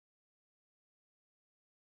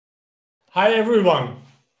Hi everyone.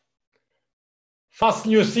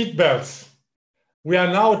 Fasten your seatbelts. We are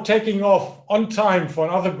now taking off on time for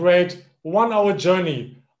another great 1-hour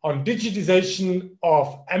journey on digitization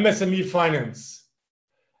of MSME finance.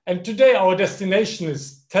 And today our destination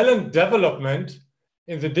is talent development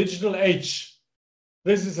in the digital age.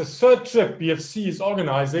 This is the third trip BFC is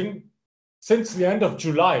organizing since the end of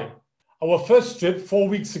July. Our first trip 4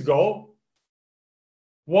 weeks ago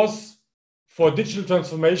was for digital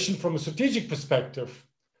transformation from a strategic perspective.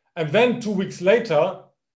 And then 2 weeks later,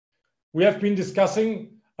 we have been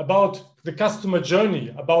discussing about the customer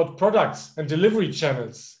journey, about products and delivery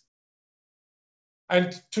channels.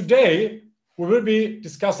 And today, we will be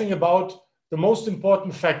discussing about the most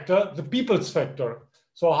important factor, the people's factor.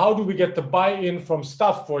 So how do we get the buy-in from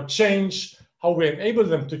staff for change, how we enable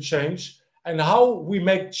them to change, and how we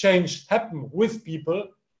make change happen with people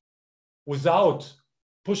without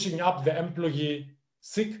pushing up the employee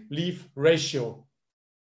sick leave ratio.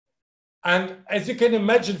 And as you can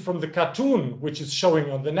imagine from the cartoon, which is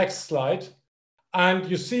showing on the next slide, and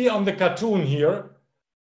you see on the cartoon here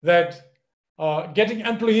that getting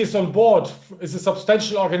employees on board is a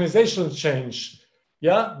substantial organizational change.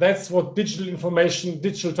 Yeah, that's what digital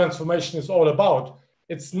transformation is all about.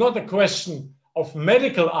 It's not a question of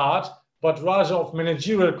medical art, but rather of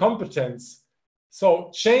managerial competence.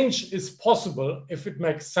 So change is possible if it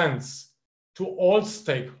makes sense to all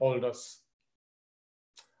stakeholders.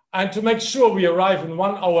 And to make sure we arrive in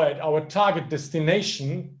 1 hour at our target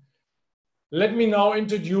destination, let me now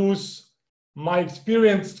introduce my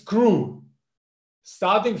experienced crew,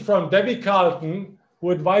 starting from Debbie Carlton,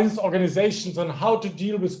 who advises organizations on how to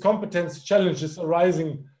deal with competence challenges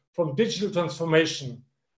arising from digital transformation.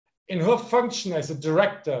 In her function as a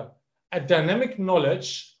director at Dynamic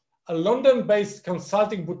Knowledge, a London-based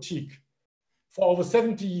consulting boutique for over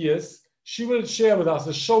 70 years, she will share with us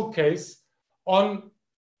a showcase on,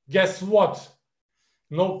 guess what?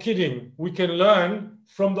 No kidding, we can learn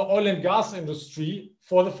from the oil and gas industry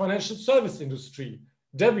for the financial service industry.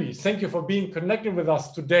 Debbie, thank you for being connected with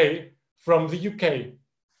us today from the UK.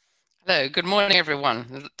 Hello, good morning,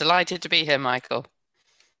 everyone. Delighted to be here, Michael.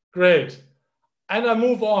 Great. And I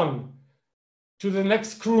move on to the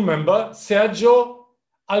next crew member, Sergio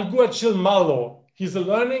Alguacil-Malo. He's a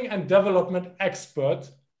learning and development expert,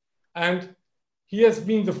 and he has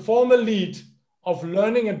been the former lead of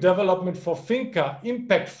learning and development for Finca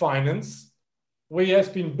Impact Finance, where he has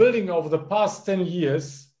been building over the past 10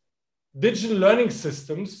 years digital learning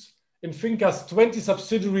systems in Finca's 20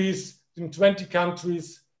 subsidiaries in 20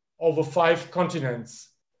 countries over 5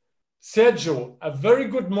 continents. Sergio, a very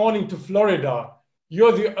good morning to Florida.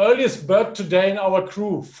 You're the earliest bird today in our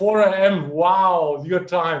crew, 4 a.m. Wow, your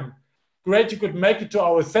time. Great you could make it to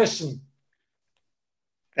our session.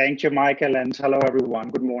 Thank you, Michael, and hello, everyone.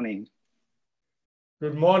 Good morning.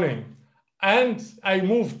 Good morning. And I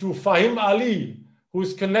move to Fahim Ali, who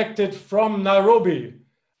is connected from Nairobi.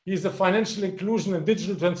 He's a financial inclusion and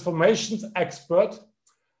digital transformations expert,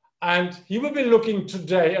 and he will be looking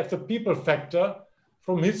today at the people factor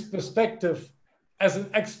from his perspective as an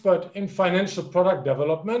expert in financial product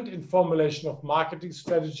development, in formulation of marketing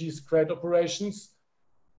strategies, credit operations,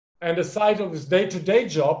 and aside of his day-to-day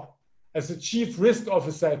job as a chief risk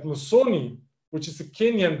officer at Musoni, which is a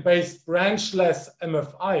Kenyan-based branchless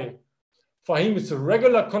MFI. Fahim is a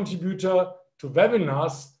regular contributor to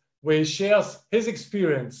webinars where he shares his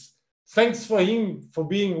experience. Thanks, Fahim, for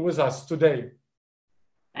being with us today.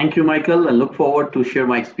 Thank you, Michael. I look forward to share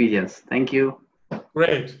my experience. Thank you.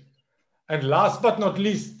 Great. And last but not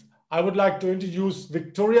least, I would like to introduce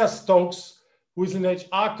Victoria Stokes, who is an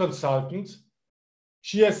HR consultant.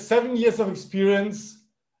 She has 7 years of experience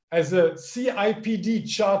as a CIPD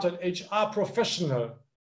chartered HR professional.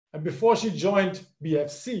 And before she joined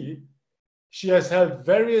BFC, she has held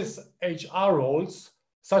various HR roles,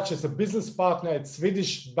 such as a business partner at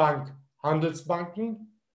Swedish bank Handelsbanken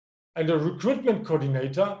and a recruitment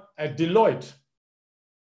coordinator at Deloitte.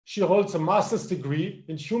 She holds a master's degree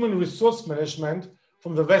in human resource management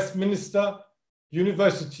from the Westminster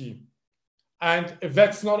University. And if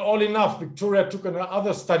that's not all enough, Victoria took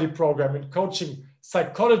another study program in coaching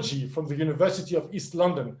psychology from the University of East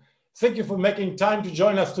London. Thank you for making time to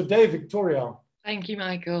join us today, Victoria. Thank you,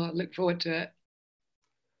 Michael. Look forward to it.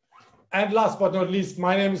 And last but not least,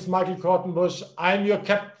 my name is Michael Kortenbusch. I'm your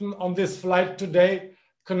captain on this flight today,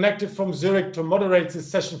 connected from Zurich to moderate this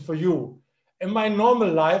session for you. In my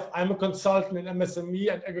normal life, I'm a consultant in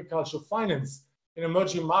MSME and agricultural finance in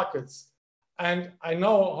emerging markets. And I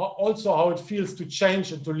know also how it feels to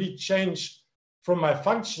change and to lead change from my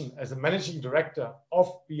function as a managing director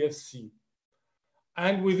of BFC.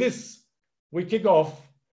 And with this, we kick off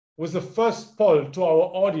with the first poll to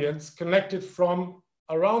our audience connected from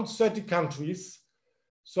around 30 countries.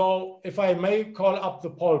 So if I may call up the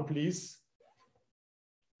poll, please.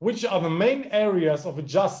 Which are the main areas of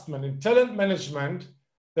adjustment in talent management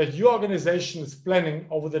that your organization is planning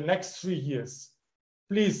over the next 3 years?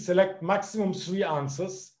 Please select maximum 3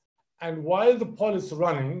 answers. And while the poll is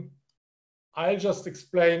running, I'll just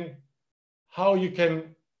explain how you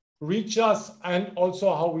can reach us and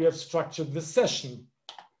also how we have structured this session.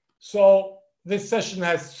 So this session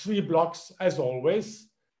has 3 blocks as always.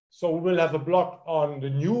 So we will have a block on the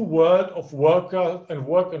new world of worker and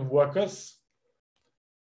workers.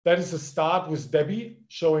 That is a start with Debbie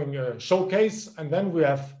showing a showcase. And then we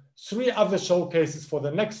have 3 other showcases for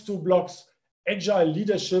the next 2 blocks: Agile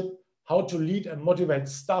leadership, how to lead and motivate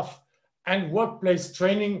staff, and workplace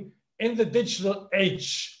training in the digital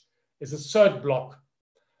age is a 3rd block.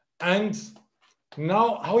 And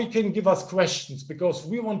now how you can give us questions, because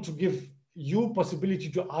we want to give you possibility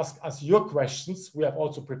to ask us your questions. We have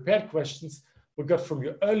also prepared questions we got from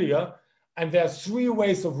you earlier. And there are 3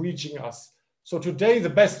 ways of reaching us. So today, the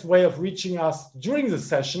best way of reaching us during the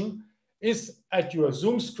session is at your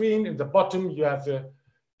Zoom screen. In the bottom, you have the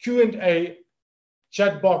Q&A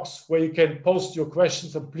chat box where you can post your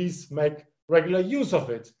questions, and please make regular use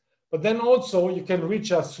of it. But then also you can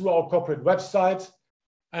reach us through our corporate website.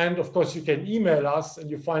 And of course, you can email us, and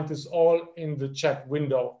you find this all in the chat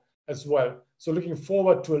window as well. So looking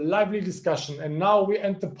forward to a lively discussion. And now we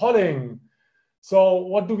end the polling. So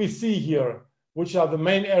what do we see here? Which are the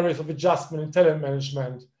main areas of adjustment in talent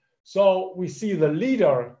management? So we see the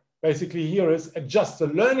leader basically here is adjust the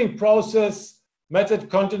learning process, method,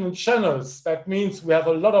 content, and channels. That means we have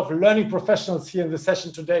a lot of learning professionals here in the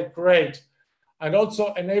session today. Great. And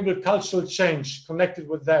also enable cultural change connected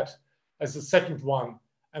with that as the 2nd one.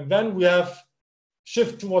 And then we have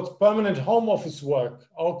shift towards permanent home office work.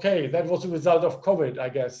 Okay, that was a result of COVID, I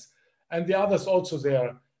guess. And the others also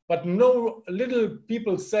there. But no, little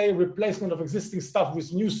people say replacement of existing stuff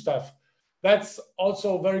with new stuff. That's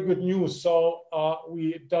also very good news. So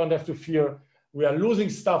we don't have to fear we are losing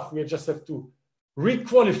stuff. We just have to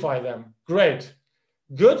requalify them. Great.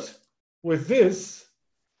 Good. With this,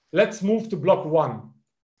 let's move to block 1.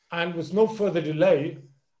 And with no further delay,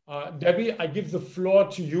 Debbie, I give the floor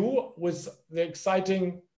to you with the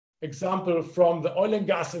exciting example from the oil and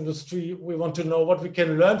gas industry. We want to know what we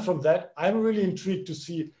can learn from that. I'm really intrigued to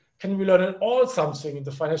see, can we learn at all something in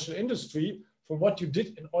the financial industry from what you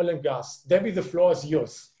did in oil and gas? Debbie, the floor is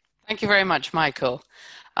yours. Thank you very much, Michael.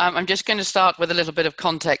 I'm just going to start with a little bit of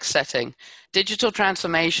context setting. Digital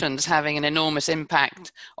transformation is having an enormous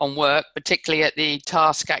impact on work, particularly at the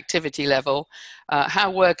task activity level,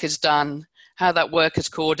 how work is done, how that work is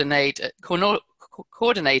coordinated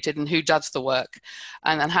and who does the work,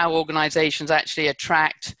 and then how organizations actually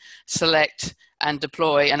attract, select, and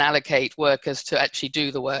deploy and allocate workers to actually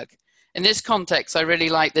do the work. In this context, I really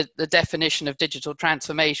like the definition of digital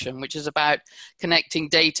transformation, which is about connecting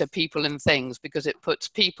data, people, and things, because it puts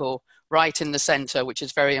people right in the center, which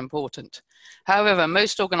is very important. However,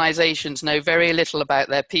 most organizations know very little about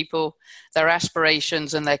their people, their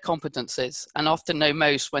aspirations, and their competencies, and often know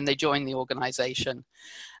most when they join the organization.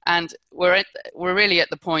 And we're really at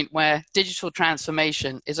the point where digital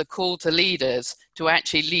transformation is a call to leaders to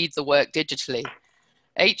actually lead the work digitally.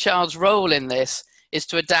 HR's role in this is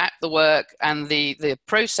to adapt the work and the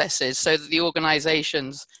processes so that the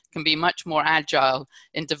organizations can be much more agile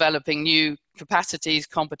in developing new capacities,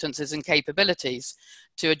 competencies, and capabilities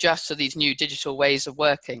to adjust to these new digital ways of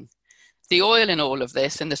working. The oil in all of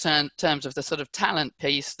this, in the terms of the sort of talent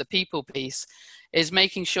piece, the people piece, is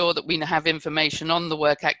making sure that we have information on the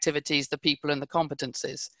work activities, the people, and the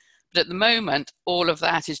competencies. But at the moment, all of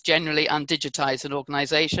that is generally undigitized in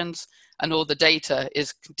organizations, and all the data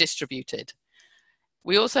is distributed.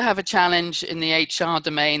 We also have a challenge in the HR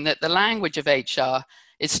domain that the language of HR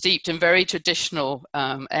is steeped in very traditional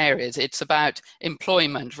areas. It's about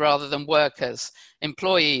employment rather than workers,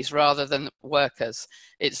 employees rather than workers.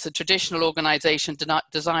 It's the traditional organization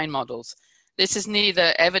design models. This is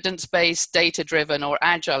neither evidence-based, data-driven, or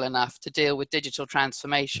agile enough to deal with digital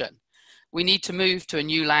transformation. We need to move to a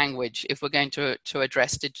new language if we're going to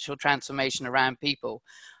address digital transformation around people.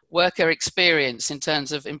 Worker experience in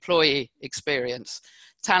terms of employee experience,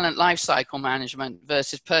 talent lifecycle management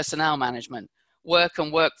versus personnel management, work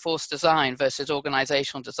and workforce design versus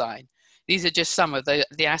organizational design. These are just some of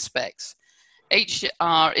the aspects.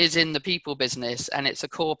 HR is in the people business, and it's a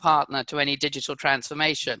core partner to any digital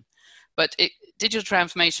transformation. But digital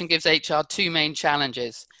transformation gives HR two main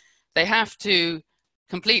challenges. They have to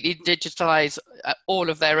completely digitalize all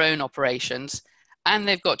of their own operations and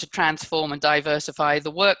they've got to transform and diversify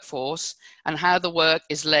the workforce and how the work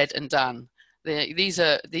is led and done. These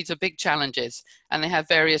are big challenges, and they have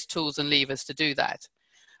various tools and levers to do that.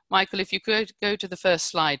 Michael, if you could go to the first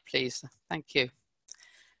slide, please. Thank you.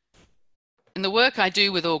 In the work I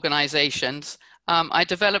do with organizations, I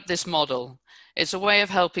developed this model. It's a way of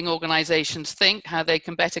helping organizations think how they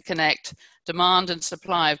can better connect demand and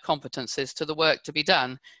supply of competencies to the work to be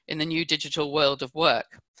done in the new digital world of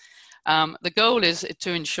work. The goal is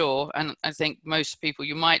to ensure, and I think most people,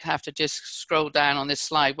 you might have to just scroll down on this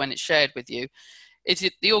slide when it's shared with you,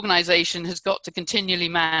 the organization has got to continually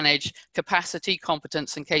manage capacity,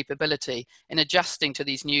 competence, and capability in adjusting to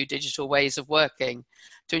these new digital ways of working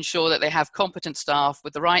to ensure that they have competent staff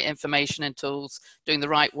with the right information and tools doing the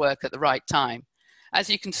right work at the right time. As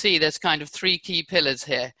you can see, there's kind of three key pillars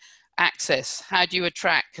here. Access, how do you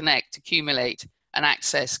attract, connect, accumulate, and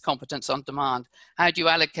access competence on demand? How do you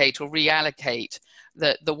allocate or reallocate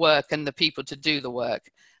the work and the people to do the work?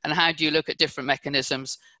 And how do you look at different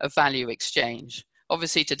mechanisms of value exchange?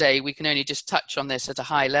 Obviously today we can only just touch on this at a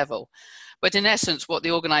high level, but in essence what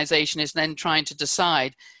the organization is then trying to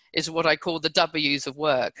decide is what I call the W's of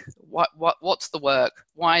work. What's the work?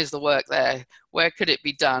 Why is the work there? Where could it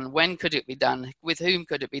be done? When could it be done? With whom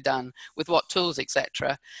could it be done? With what tools,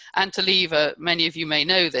 etc. And to leave, many of you may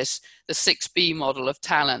know this, the 6B model of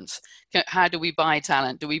talent. How do we buy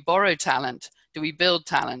talent? Do we borrow talent? Do we build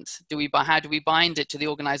talent? How do we bind it to the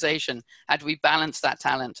organization? How do we balance that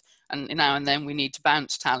talent? And now and then we need to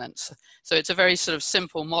bounce talents. So it's a very sort of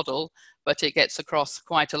simple model, but it gets across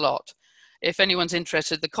quite a lot. If anyone's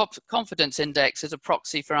interested, the confidence index is a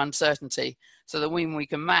proxy for uncertainty, so that when we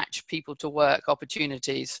can match people to work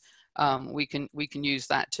opportunities, we can use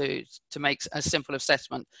that to make a simple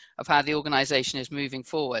assessment of how the organization is moving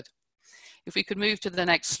forward. If we could move to the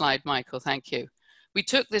next slide, Michael, thank you. We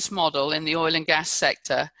took this model in the oil and gas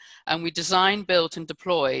sector and we designed, built and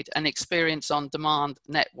deployed an experience on demand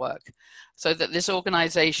network so that this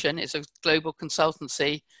organization is a global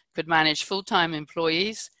consultancy, could manage full-time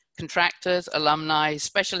employees, contractors, alumni,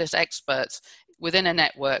 specialist experts within a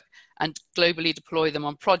network and globally deploy them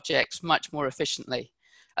on projects much more efficiently.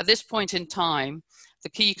 At this point in time, the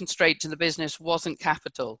key constraint to the business wasn't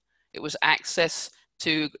capital, it was access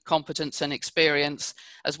to competence and experience,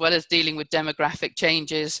 as well as dealing with demographic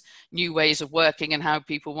changes, new ways of working and how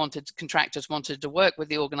contractors wanted to work with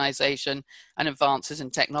the organization and advances in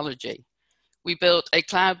technology. We built a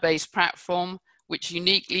cloud-based platform which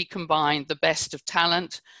uniquely combined the best of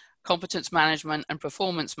talent, competence management and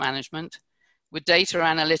performance management with data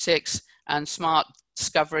analytics and smart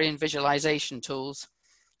discovery and visualization tools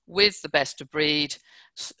with the best of breed,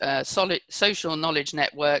 solid social knowledge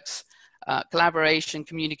networks, collaboration,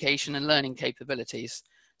 communication, and learning capabilities.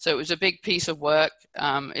 So it was a big piece of work.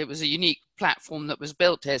 It was a unique platform that was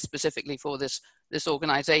built here specifically for this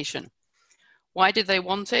organization. Why did they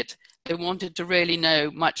want it? They wanted to really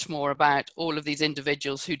know much more about all of these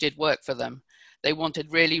individuals who did work for them. They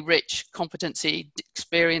wanted really rich competency,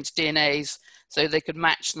 experience DNAs, so they could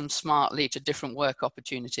match them smartly to different work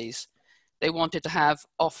opportunities. They wanted to have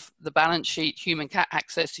off the balance sheet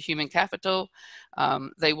access to human capital.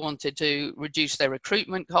 They wanted to reduce their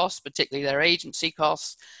recruitment costs, particularly their agency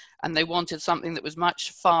costs. And they wanted something that was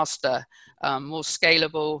much faster, more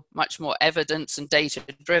scalable, much more evidence and data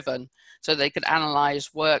driven, so they could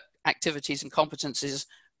analyze work activities and competencies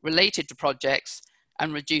related to projects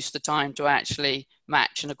and reduce the time to actually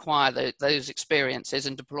match and acquire those experiences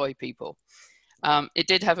and deploy people. It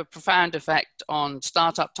did have a profound effect on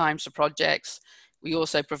startup times for projects. We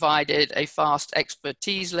also provided a fast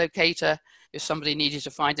expertise locator if somebody needed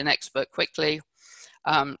to find an expert quickly.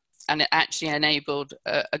 And it actually enabled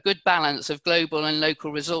a good balance of global and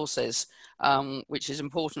local resources, which is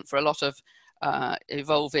important for a lot of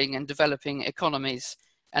evolving and developing economies.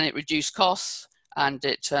 And it reduced costs, and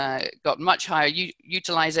it got much higher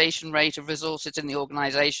utilization rate of resources in the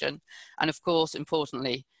organization. And of course,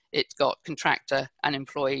 importantly, it got contractor and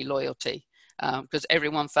employee loyalty because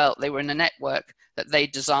everyone felt they were in a network that they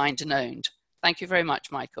designed and owned. Thank you very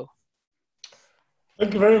much, Michael.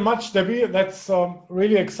 Thank you very much, Debbie. That's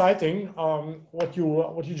really exciting, what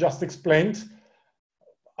you just explained.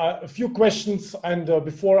 A few questions, and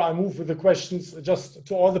before I move with the questions, just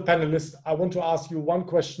to all the panelists, I want to ask you one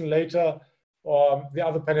question later, or the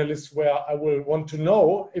other panelists, where I will want to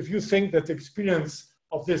know if you think that the experience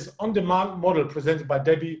of this on-demand model presented by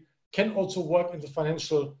Debbie can also work in the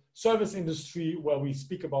financial service industry, where we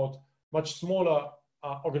speak about much smaller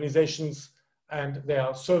organizations and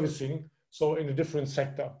their servicing, so in a different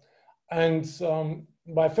sector. And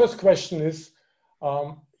my first question is,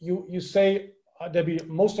 you say Debbie,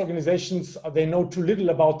 most organizations, they know too little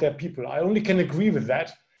about their people. I only can agree with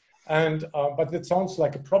that. And, but it sounds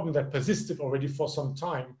like a problem that persisted already for some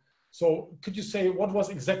time. So could you say what was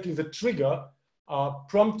exactly the trigger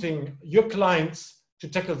prompting your clients to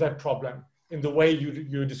tackle that problem in the way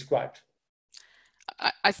you described?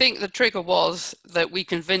 I think the trigger was that we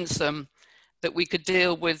convinced them that we could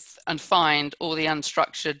deal with and find all the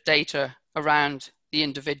unstructured data around the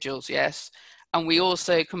individuals, yes. And we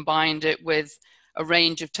also combined it with a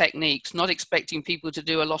range of techniques, not expecting people to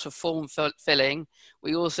do a lot of form filling.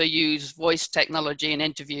 We also use voice technology in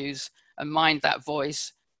interviews and mind that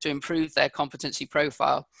voice to improve their competency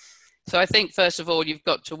profile. So I think, first of all, you've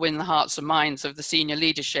got to win the hearts and minds of the senior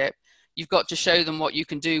leadership. You've got to show them what you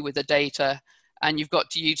can do with the data, and you've got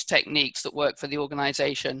to use techniques that work for the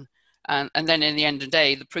organization. And then in the end of the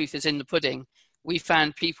day, the proof is in the pudding. We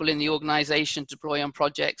found people in the organization deploy on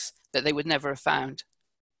projects that they would never have found.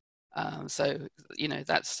 So, you know,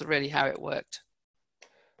 that's really how it worked.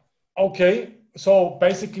 Okay, so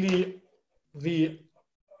basically the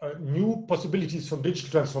new possibilities from digital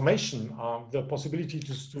transformation, the possibility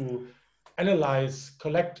to analyze,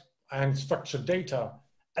 collect and structure data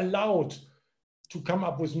allowed to come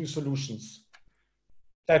up with new solutions.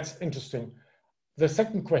 That's interesting. The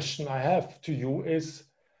second question I have to you is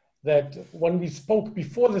that when we spoke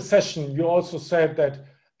before the session, you also said that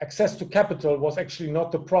access to capital was actually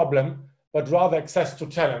not the problem, but rather access to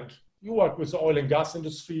talent. You work with the oil and gas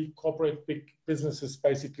industry, corporate big businesses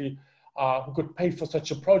basically, who could pay for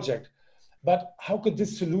such a project. But how could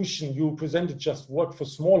this solution you presented just work for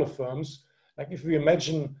smaller firms? Like if we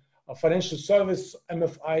imagine a financial service,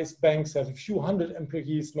 MFIs, banks have a few hundred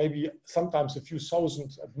employees, maybe sometimes a few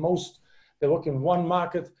thousand at most. They work in one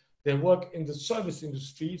market, they work in the service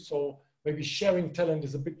industry. So maybe sharing talent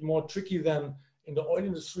is a bit more tricky than in the oil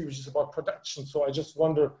industry, which is about production. So I just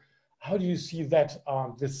wonder, how do you see that,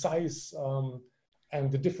 the size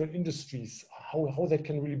and the different industries, how that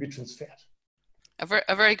can really be transferred?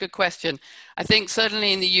 A very good question. I think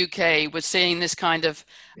certainly in the UK, we're seeing this kind of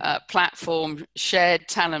platform shared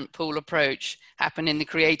talent pool approach happen in the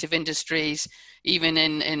creative industries, even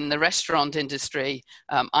in the restaurant industry,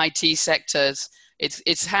 IT sectors.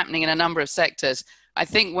 It's happening in a number of sectors. I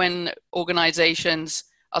think when organizations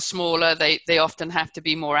are smaller, they often have to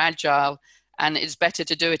be more agile, and it's better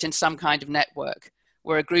to do it in some kind of network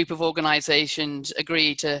where a group of organizations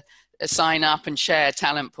agree to sign up and share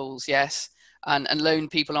talent pools, yes. And loan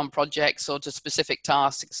people on projects or to specific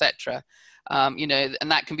tasks, etc. You know,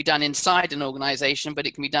 and that can be done inside an organization, but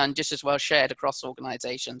it can be done just as well shared across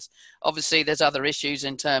organizations. Obviously, there's other issues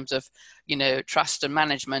in terms of, you know, trust and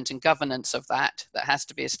management and governance of that has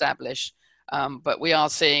to be established. But we are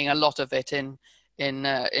seeing a lot of it in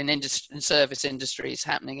service industries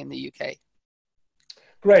happening in the UK.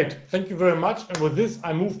 Great, thank you very much. And with this,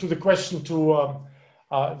 I move to the question to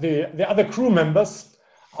the other crew members.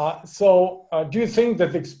 Do you think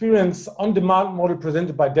that the experience on-demand model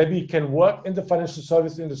presented by Debbie can work in the financial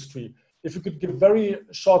service industry? If you could give a very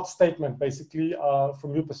short statement, basically,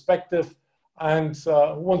 from your perspective. And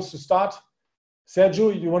who wants to start? Sergio,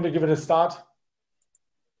 you want to give it a start?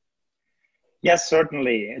 Yes,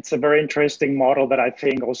 certainly. It's a very interesting model that I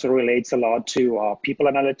think also relates a lot to people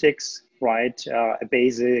analytics, right? A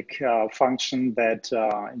basic function that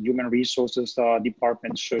human resources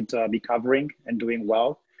departments should be covering and doing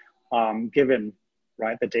well, given,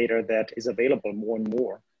 right, the data that is available more and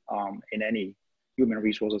more in any human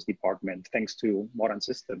resources department, thanks to modern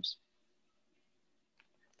systems.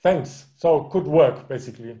 Thanks. So good work,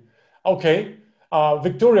 basically. Okay,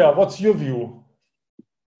 Victoria, what's your view?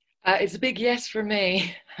 It's a big yes from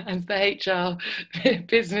me as the HR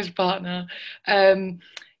business partner.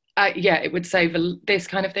 Yeah, it would save this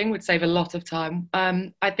kind of thing would save a lot of time.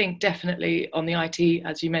 I think definitely on the IT,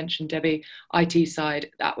 as you mentioned, Debbie, IT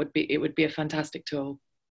side, it would be a fantastic tool.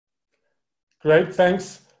 Great,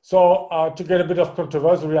 thanks. So to get a bit of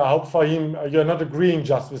controversy, I hope Fahim, you're not agreeing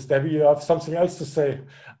just with Debbie. You have something else to say.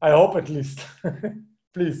 I hope at least.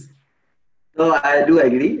 Please. No, I do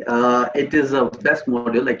agree. It is a best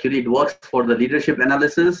model. Actually, it works for the leadership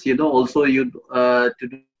analysis. You know, also you to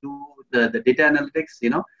do the data analytics. You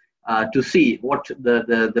know, to see what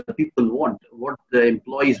the people want, what the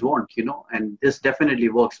employees want. You know, and this definitely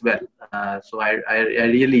works well. So I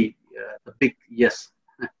really the big yes.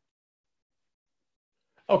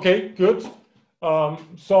 Okay, good.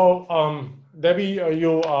 Debbie,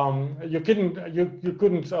 you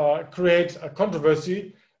couldn't create a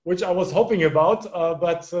controversy, which I was hoping about,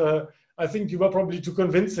 but I think you were probably too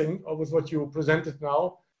convincing with what you presented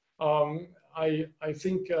now. I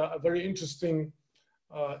think a very interesting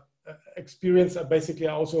experience. Basically,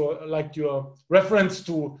 I also liked your reference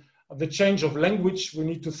to the change of language. We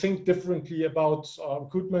need to think differently about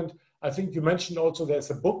recruitment. I think you mentioned also there's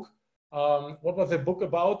a book. What was the book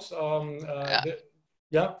about?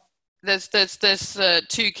 Yeah. There's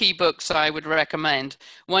two key books I would recommend.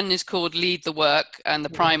 One is called Lead the Work, and the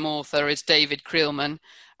prime author is David Creelman.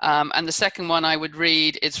 And the second one I would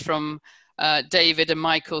read is from David and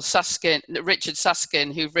Michael Susskind, Richard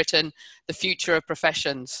Susskind, who've written The Future of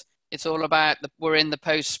Professions. It's all about we're in the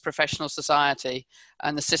post-professional society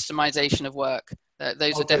and the systemization of work.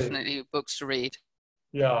 Those are definitely books to read.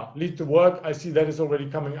 Yeah, Lead the Work. I see that is already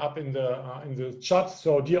coming up in the chat.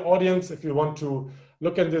 So, dear audience, if you want to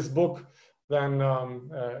look at this book, then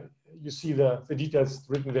you see the details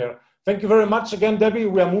written there. Thank you very much again, Debbie.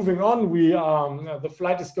 We are moving on. The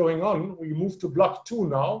flight is going on. We move to block 2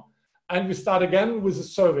 now, and we start again with a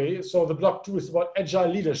survey. So the block 2 is about agile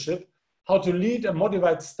leadership, how to lead and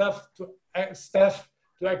motivate staff to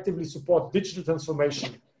actively support digital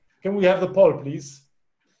transformation. Can we have the poll, please?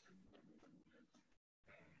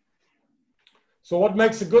 So what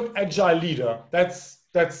makes a good agile leader? That's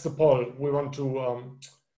the poll we want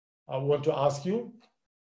to ask you.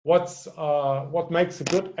 What makes a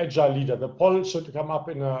good agile leader? The poll should come up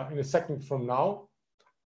in a second from now.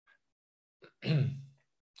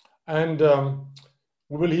 And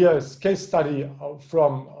we will hear a case study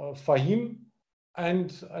from Fahim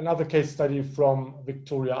and another case study from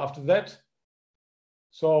Victoria after that.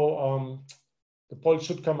 So the poll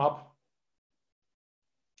should come up.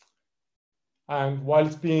 And while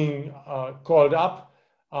it's being called up,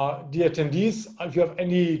 dear attendees, if you have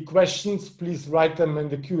any questions, please write them in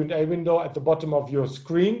the Q&A window at the bottom of your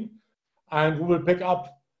screen, and we will pick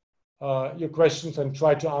up your questions and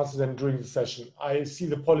try to answer them during the session. I see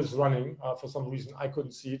the poll is running. For some reason, I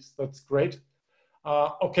couldn't see it. That's great.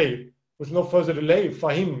 Okay, with no further delay,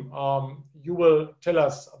 Fahim, you will tell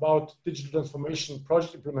us about digital transformation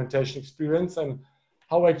project implementation experience and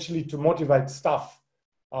how actually to motivate staff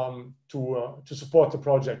to support the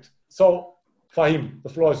project. So, Fahim, the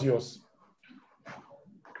floor is yours.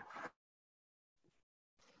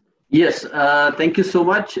 Yes, thank you so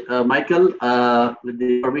much, Michael. With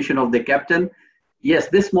the permission of the captain, yes,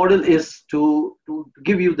 this model is to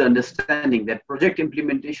give you the understanding that project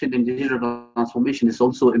implementation in digital transformation is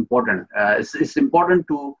also important. It's important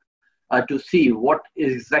to see what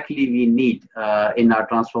exactly we need in our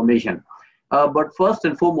transformation. But first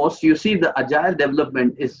and foremost, you see the agile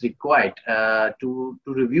development is required to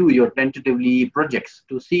review your tentatively projects,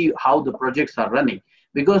 to see how the projects are running.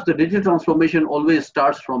 Because the digital transformation always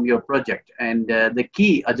starts from your project, and the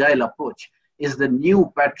key agile approach is the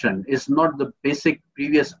new pattern, is not the basic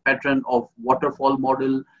previous pattern of waterfall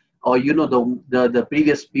model, or the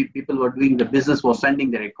previous people were doing the business was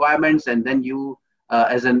sending the requirements, and then you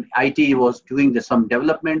as an IT was doing some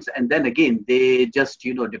developments, and then again they just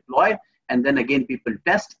deploy, and then again people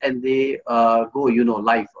test and they go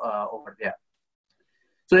live over there.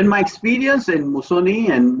 So in my experience in Musoni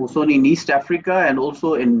in East Africa, and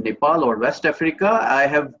also in Nepal or West Africa, I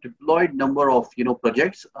have deployed number of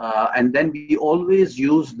projects, and then we always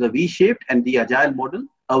use the V-shaped and the agile model,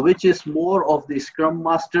 which is more of the Scrum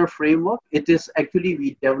Master framework. It is actually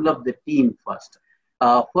we develop the team first.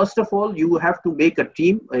 First of all, you have to make a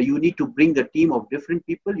team. You need to bring a team of different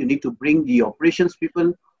people. You need to bring the operations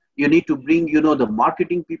people. You need to bring the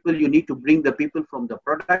marketing people. You need to bring the people from the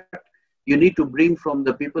product. You need to bring from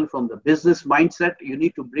the people from the business mindset. You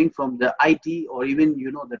need to bring from the IT or even,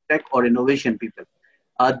 the tech or innovation people.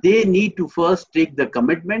 They need to first take the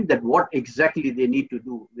commitment that what exactly they need to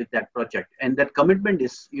do with that project. And that commitment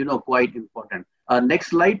is, quite important.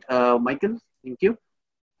 Next slide, Michael. Thank you.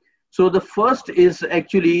 So the first is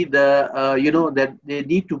actually that they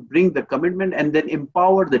need to bring the commitment and then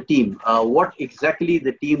empower the team. What exactly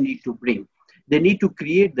the team need to bring. They need to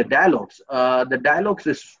create the dialogues. The dialogues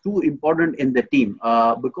is too important in the team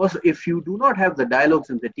because if you do not have the dialogues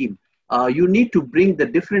in the team, you need to bring the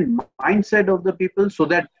different mindset of the people so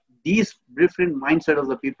that these different mindset of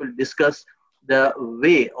the people discuss the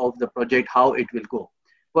way of the project, how it will go.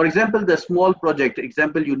 For example, the small project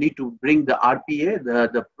example, you need to bring the RPA,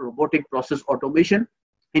 the robotic process automation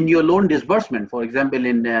in your loan disbursement, for example,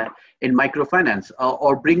 in microfinance,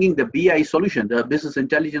 or bringing the BI solution, the business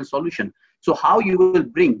intelligence solution. So how you will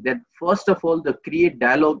bring that, first of all, the create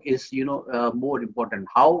dialogue is, more important.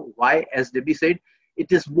 How, why, as Debbie said,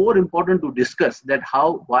 it is more important to discuss that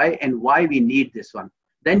how, why, and why we need this one.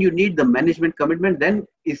 Then you need the management commitment. Then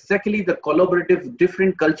exactly the collaborative,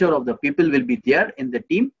 different culture of the people will be there in the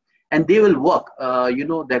team, and they will work,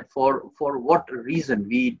 that for what reason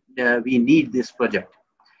we need this project.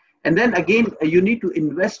 And then again, you need to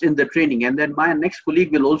invest in the training. And then my next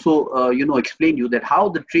colleague will also, explain you that how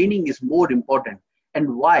the training is more important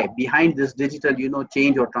and why behind this digital,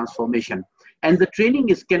 change or transformation. And the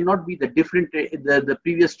training cannot be the different, the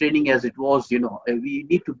previous training as it was, we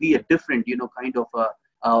need to be a different, kind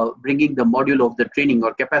of bringing the module of the training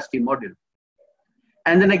or capacity module.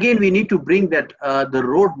 And then again, we need to bring that the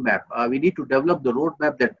roadmap. We need to develop the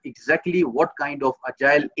roadmap that exactly what kind of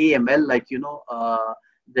agile AML, like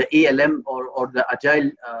the ALM or the agile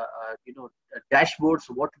dashboards,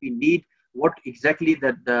 what we need, what exactly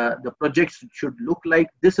that the projects should look like.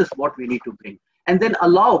 This is what we need to bring, and then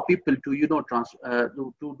allow people to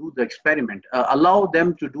to do the experiment. Allow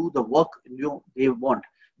them to do the work they want.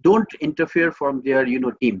 Don't interfere from their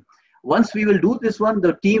team. Once we will do this one,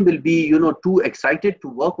 the team will be, too excited to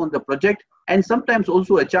work on the project. And sometimes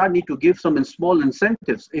also HR need to give some small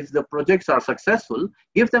incentives. If the projects are successful,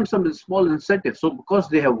 give them some small incentives. So because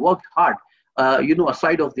they have worked hard,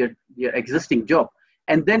 aside of their existing job.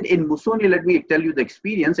 And then in Musoni, let me tell you the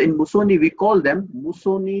experience. In Musoni, we call them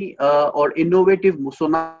Musoni or innovative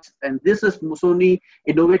Musonites. And this is Musoni,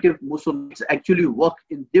 innovative Musonites actually work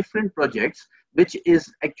in different projects, which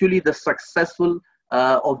is actually the successful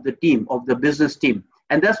of the team, of the business team.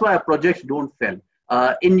 And that's why our projects don't fail.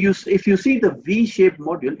 If you see the V-shaped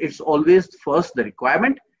module, it's always first the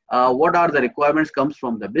requirement. What are the requirements comes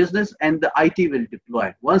from the business, and the IT will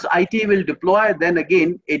deploy. Once IT will deploy, then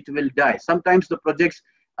again, it will die. Sometimes the projects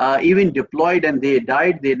even deployed and they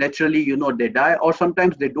died, they naturally, they die, or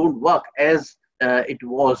sometimes they don't work as it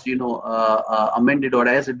was, amended or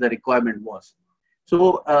as the requirement was.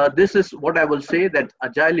 So this is what I will say, that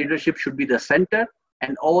agile leadership should be the center,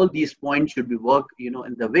 and all these points should be worked,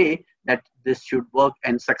 in the way that this should work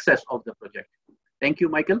and success of the project. Thank you,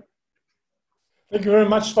 Michael. Thank you very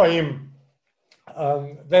much, Fahim.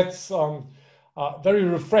 That's very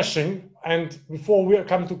refreshing. And before we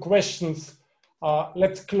come to questions,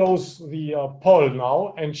 let's close the poll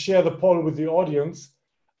now and share the poll with the audience.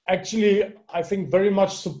 Actually, I think very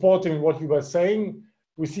much supporting what you were saying.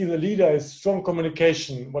 We see the leader is strong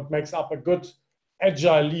communication, what makes up a good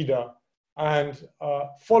agile leader, and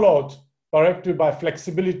followed directly by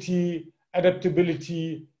flexibility,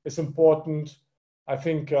 adaptability is important. I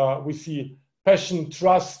think we see passion,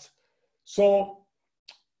 trust. So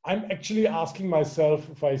I'm actually asking myself,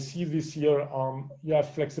 if I see this here, you have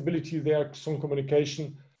flexibility there, strong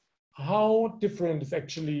communication, how different is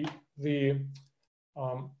actually the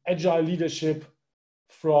agile leadership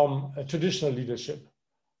from a traditional leadership?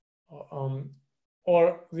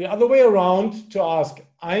 Or the other way around, to ask,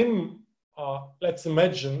 I'm, let's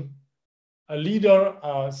imagine, a leader,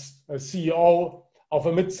 a CEO of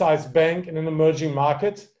a mid-sized bank in an emerging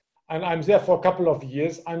market, and I'm there for a couple of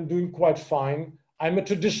years. I'm doing quite fine. I'm a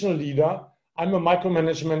traditional leader. I'm a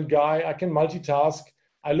micromanagement guy. I can multitask.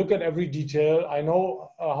 I look at every detail. I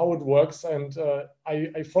know how it works, and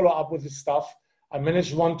I follow up with the stuff. I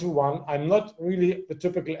manage one-to-one. I'm not really the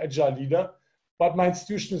typical agile leader, but my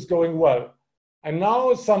institution is going well. And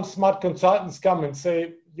now some smart consultants come and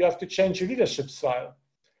say, you have to change your leadership style.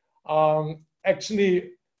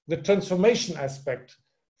 Actually, the transformation aspect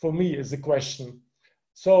for me is the question.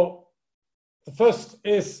 So the first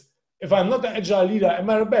is, if I'm not an agile leader, am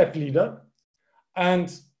I a bad leader?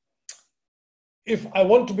 And if I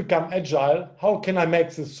want to become agile, how can I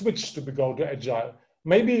make the switch to go to agile?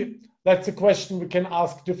 Maybe that's a question we can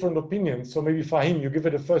ask different opinions. So maybe Fahim, you give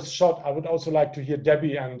it a first shot. I would also like to hear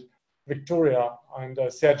Debbie and Victoria and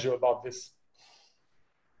Sergio about this.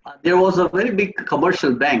 There was a very big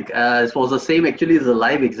commercial bank. It was the same, actually, as a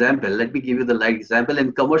live example. Let me give you the live example.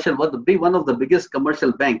 In commercial, one of the biggest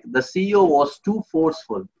commercial bank, the CEO was too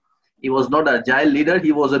forceful. He was not an agile leader.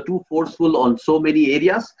 He was too forceful on so many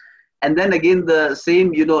areas. And then again, the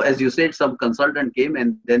same, as you said, some consultant came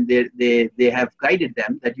and then they have guided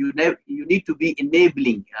them that you need to be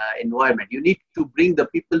enabling environment. You need to bring the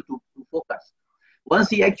people to focus. Once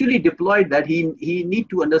he actually deployed that, he need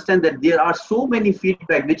to understand that there are so many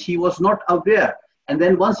feedback which he was not aware. And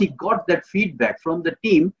then once he got that feedback from the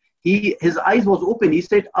team, his eyes was open. He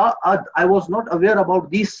said, I was not aware about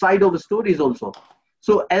these side of stories also.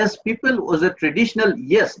 So as people was a traditional,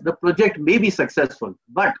 yes, the project may be successful,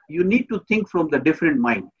 but you need to think from the different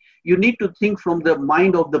mind. You need to think from the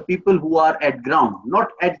mind of the people who are at ground,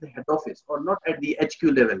 not at the head office or not at the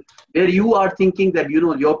HQ level, where you are thinking that,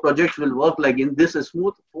 your projects will work like in this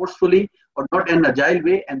smooth, forcefully, or not an agile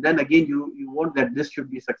way. And then again, you want that this should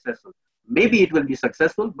be successful. Maybe it will be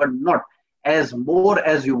successful, but not as more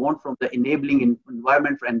as you want from the enabling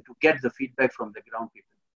environment and to get the feedback from the ground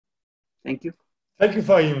people. Thank you. Thank you,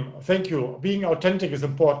 Fahim. Thank you. Being authentic is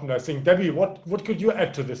important, I think. Debbie, what could you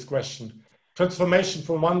add to this question? Transformation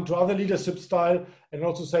from one to other leadership style, and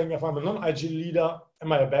also saying, if I'm a non-agile leader,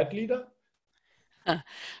 am I a bad leader?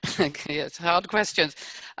 Yes, hard questions.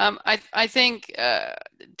 I think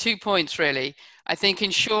 2 points really. I think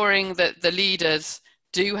ensuring that the leaders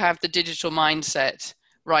do have the digital mindset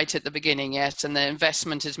right at the beginning, yes, and the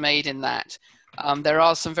investment is made in that. There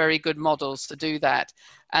are some very good models to do that,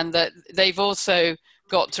 and that they've also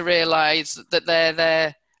got to realize that they're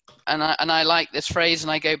there, and I like this phrase,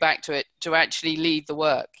 and I go back to it, to actually lead the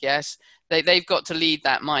work, yes. They've got to lead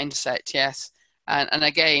that mindset, yes. And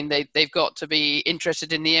again, they've got to be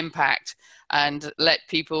interested in the impact and let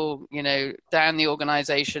people, down the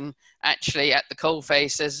organization actually at the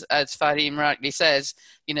coalface, as Fahim rightly says,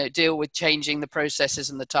 deal with changing the processes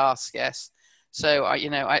and the tasks, yes. So,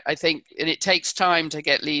 I think it takes time to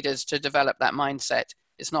get leaders to develop that mindset.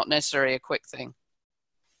 It's not necessarily a quick thing.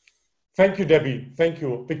 Thank you, Debbie. Thank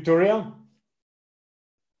you. Victoria?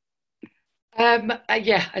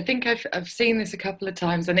 Yeah, I think I've seen this a couple of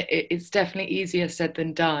times, and it's definitely easier said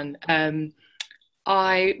than done.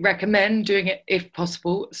 I recommend doing it, if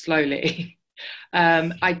possible, slowly.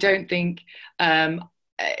 I don't think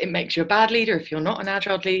it makes you a bad leader if you're not an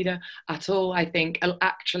agile leader at all. I think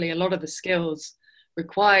actually a lot of the skills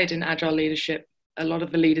required in agile leadership, a lot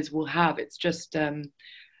of the leaders will have. It's just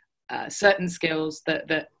certain skills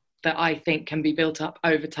that I think can be built up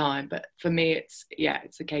over time. But for me, it's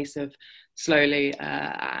a case of slowly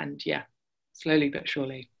slowly but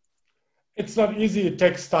surely. It's not easy, it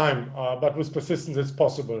takes time, but with persistence it's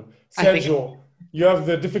possible. Sergio, you have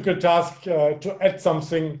the difficult task to add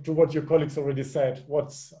something to what your colleagues already said.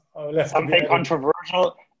 What's left to be added? Something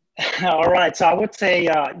controversial. All right, so I would say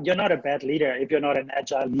you're not a bad leader if you're not an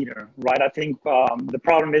agile leader, right? I think the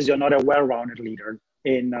problem is you're not a well-rounded leader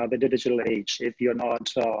in the digital age if you're not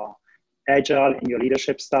agile in your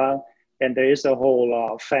leadership style. And there is a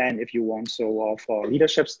whole fan, if you want, so for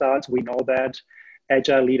leadership styles. We know that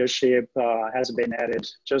agile leadership has been added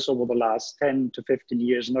just over the last 10 to 15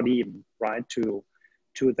 years, not even, right, to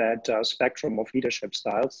that spectrum of leadership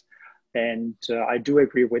styles. And I do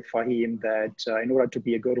agree with Fahim that in order to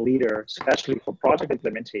be a good leader, especially for project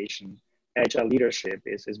implementation, agile leadership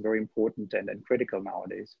is very important and critical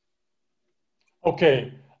nowadays.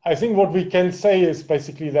 Okay, I think what we can say is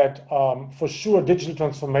basically that for sure digital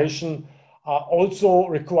transformation also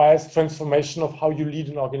requires transformation of how you lead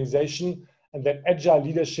an organization, and that agile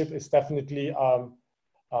leadership is definitely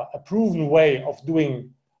a proven way of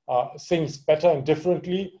doing things better and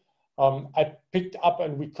differently. I picked up,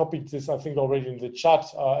 and we copied this, I think, already in the chat,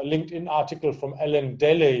 a LinkedIn article from Alan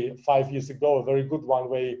Deley 5 years ago, a very good one,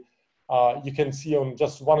 where you can see on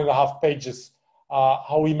just 1.5 pages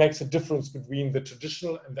how he makes a difference between the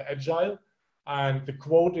traditional and the agile. And the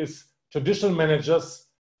quote is, traditional managers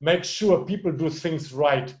make sure people do things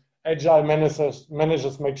right. Agile managers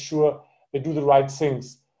make sure they do the right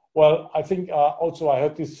things. Well, I think also I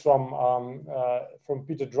heard this from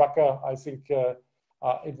Peter Drucker. I think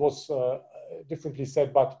it was differently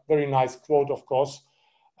said, but very nice quote, of course.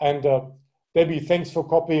 And Debbie, thanks for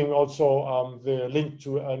copying also the link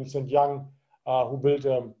to Ernst & Young, who built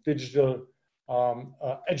a digital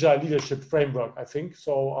agile leadership framework, I think.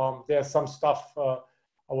 So there's some stuff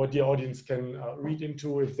our dear audience can read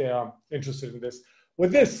into if they are interested in this.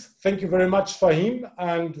 With this, thank you very much, Fahim,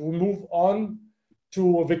 and we'll move on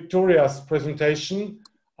to Victoria's presentation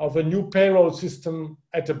of a new payroll system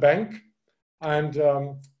at a bank and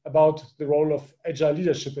about the role of agile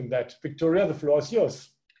leadership in that. Victoria, the floor is yours.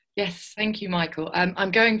 Yes, thank you, Michael.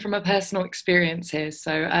 I'm going from a personal experience here,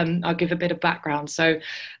 so I'll give a bit of background. So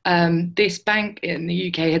this bank in the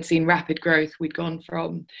UK had seen rapid growth. We'd gone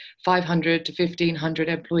from 500 to 1,500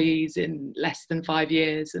 employees in less than 5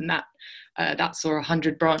 years, and that saw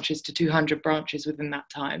 100 branches to 200 branches within that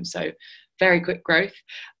time. So very quick growth.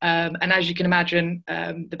 And as you can imagine,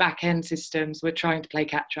 the back-end systems were trying to play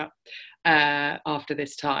catch-up after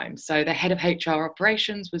this time. So the head of HR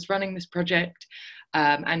operations was running this project,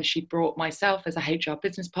 and she brought myself as a HR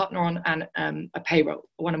business partner on and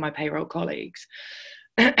one of my payroll colleagues.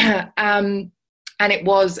 And it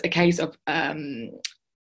was a case of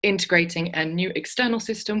integrating a new external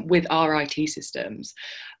system with our IT systems.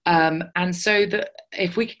 And so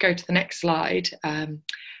if we could go to the next slide,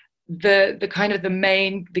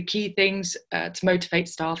 the key things to motivate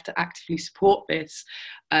staff to actively support this,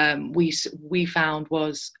 we found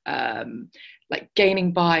was like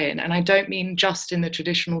gaining buy-in. And I don't mean just in the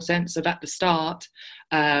traditional sense of at the start,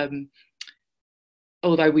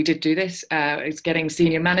 although we did do this, it's getting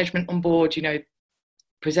senior management on board,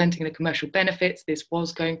 presenting the commercial benefits. This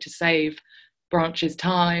was going to save branch's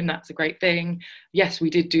time. That's a great thing. Yes, we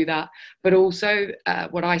did do that. But also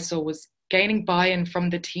what I saw was gaining buy-in from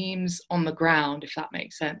the teams on the ground, if that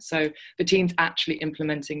makes sense. So the teams actually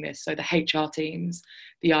implementing this. So the HR teams,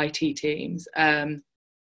 the IT teams.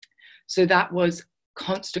 So that was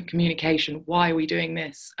constant communication. Why are we doing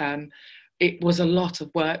this? It was a lot of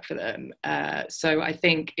work for them. So I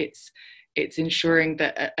think it's ensuring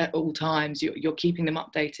that at all times you're keeping them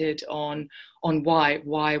updated on why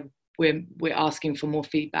we're asking for more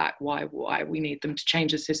feedback, why we need them to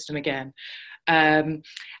change the system again. And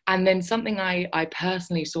then something I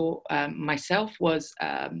personally saw myself was,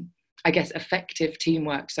 I guess, effective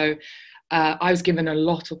teamwork. So I was given a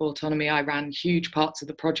lot of autonomy. I ran huge parts of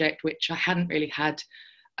the project, which I hadn't really had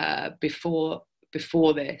before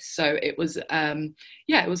this. So it was,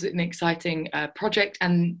 it was an exciting project,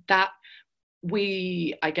 and that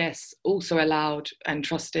we, I guess, also allowed and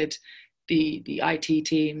trusted the IT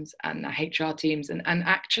teams and the HR teams, and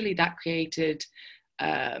actually that created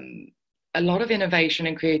a lot of innovation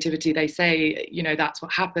and creativity. They say, that's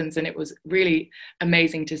what happens, and it was really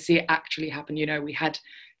amazing to see it actually happen. We had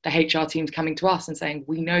the HR teams coming to us and saying,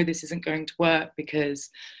 we know this isn't going to work because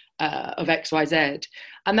of XYZ.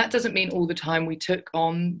 And that doesn't mean all the time we took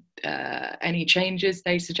on any changes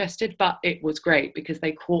they suggested, but it was great because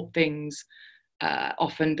they caught things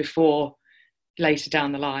often before later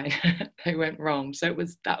down the line they went wrong. So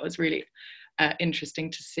that was really interesting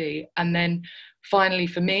to see. And then finally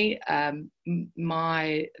for me, the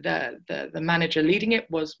manager leading it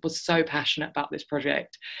was so passionate about this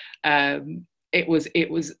project. It was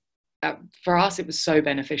for us, it was so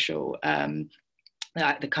beneficial.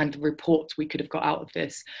 The kind of reports we could have got out of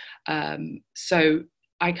this. So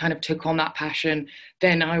I kind of took on that passion.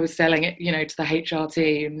 Then I was selling it, to the HR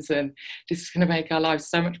teams, and this is going to make our lives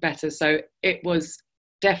so much better. So it was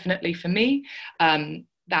definitely for me,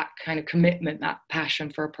 that kind of commitment, that passion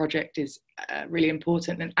for a project is really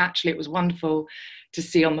important. And actually it was wonderful to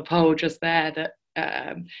see on the poll just there that,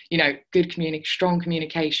 strong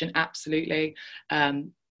communication, absolutely.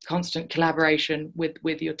 Constant collaboration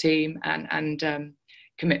with your team and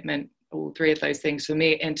commitment. All three of those things for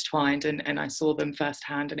me intertwined, and I saw them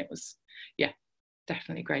firsthand, and it was,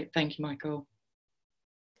 definitely great. Thank you, Michael.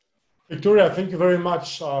 Victoria, thank you very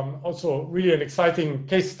much. Also really an exciting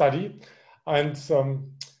case study. And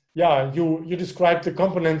you described the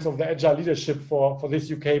components of the Agile leadership for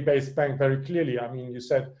this UK-based bank very clearly. I mean, you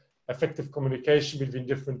said effective communication between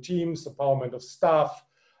different teams, empowerment of staff,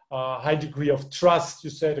 high degree of trust, you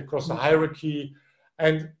said, across a hierarchy.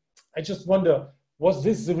 And I just wonder, was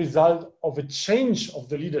this the result of a change of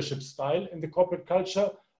the leadership style in the corporate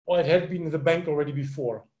culture, or it had been in the bank already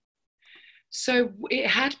before? So it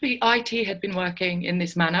had been, IT had been working in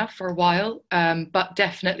this manner for a while, but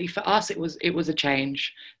definitely for us, it was a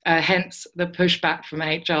change. Hence the pushback from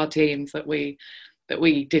HR teams that we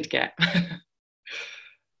did get.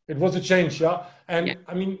 It was a change, yeah. And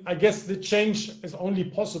I mean, I guess the change is only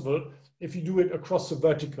possible if you do it across the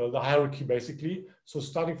vertical, the hierarchy, basically. So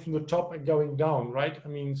starting from the top and going down, right? I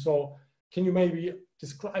mean, so can you maybe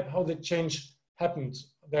describe how the change happened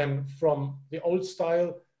then from the old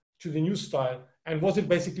style to the new style? And was it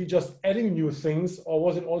basically just adding new things, or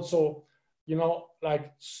was it also,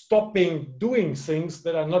 like stopping doing things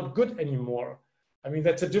that are not good anymore? I mean,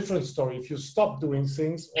 that's a different story. If you stop doing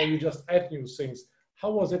things or you just add new things,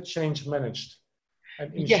 how was that change managed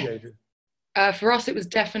and initiated? For us, it was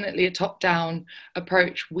definitely a top-down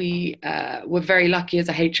approach. We were very lucky as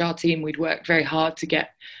a HR team. We'd worked very hard to get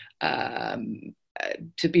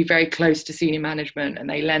to be very close to senior management,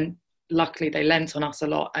 and luckily they lent on us a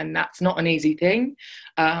lot, and that's not an easy thing.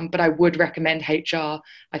 But I would recommend HR.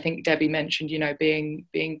 I think Debbie mentioned,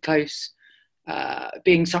 being close,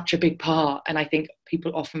 being such a big part, and I think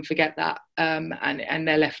people often forget that, and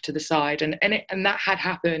they're left to the side, and that had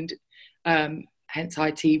happened. Hence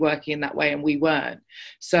IT working in that way, and we weren't.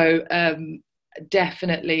 So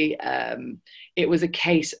definitely it was a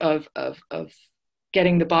case of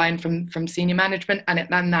getting the buy-in from senior management,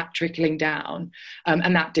 and that trickling down,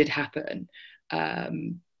 and that did happen.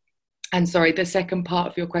 And sorry, the second part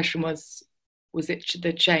of your question was it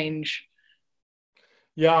the change?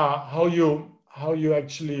 Yeah, how you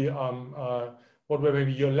actually what were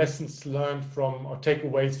maybe your lessons learned from, or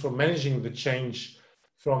takeaways from managing the change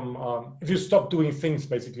from if you stop doing things,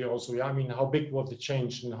 basically, also. I mean, how big was the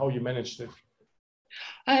change and how you managed it?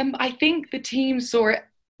 I think the team saw it,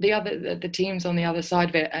 the teams on the other side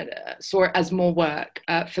of it saw it as more work.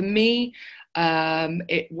 For me,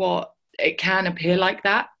 it can appear like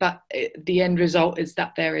that, but the end result is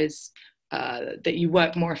that there is that you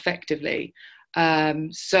work more effectively.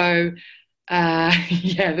 So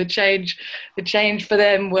Yeah, the change for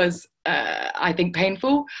them was, I think,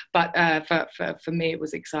 painful, but for me, it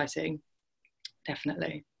was exciting,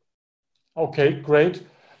 definitely. Okay, great.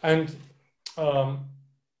 And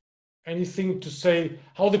anything to say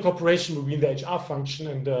how the cooperation between the HR function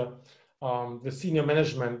and the senior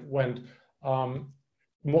management went?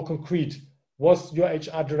 More concrete, was your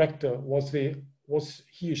HR director, was he or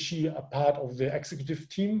she a part of the executive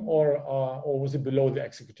team, or was it below the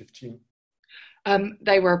executive team?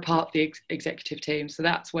 They were a part of the executive team, so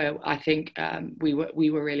that's where I think we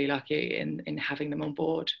were really lucky in having them on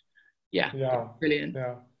board. Yeah, brilliant.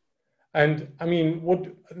 Yeah, and I mean, what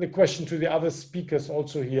the question to the other speakers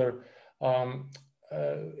also here,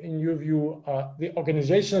 in your view, the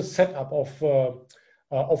organizational setup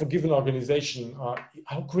of a given organization,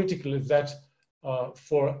 how critical is that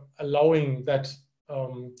for allowing that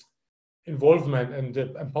involvement and the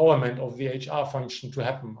empowerment of the HR function to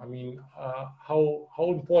happen? I mean, how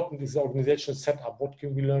important is the organizational setup? What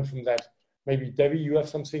can we learn from that? Maybe Debbie, you have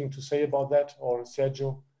something to say about that, or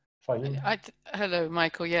Sergio, Fahim? Hello,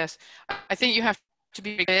 Michael. Yes, I think you have to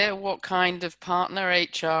be clear what kind of partner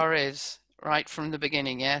HR is right from the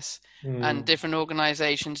beginning. Yes, and different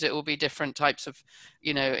organizations, it will be different types of,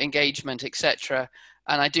 engagement, etc.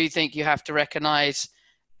 And I do think you have to recognize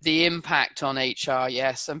the impact on HR,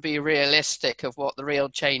 yes, and be realistic of what the real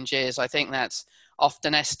change is. I think that's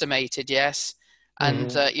often estimated, yes.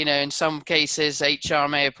 And, in some cases, HR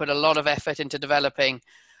may have put a lot of effort into developing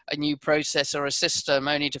a new process or a system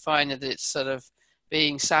only to find that it's sort of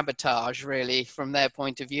being sabotaged, really, from their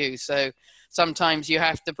point of view. So sometimes you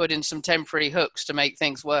have to put in some temporary hooks to make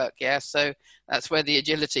things work, yes. So that's where the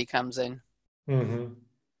agility comes in.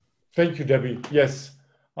 Thank you, Debbie. Yes.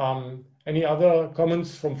 Any other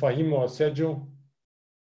comments from Fahim or Sergio?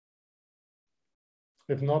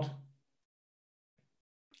 If not,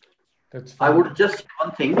 that's fine. I would just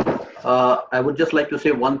one thing. I would just like to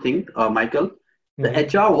say one thing, Michael. The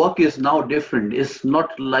HR work is now different. It's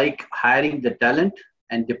not like hiring the talent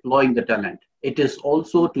and deploying the talent. It is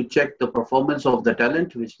also to check the performance of the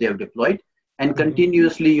talent which they have deployed and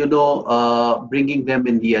continuously, bringing them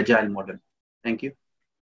in the agile model. Thank you.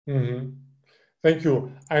 Thank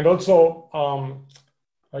you. And also,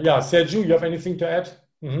 Sergio, you have anything to add?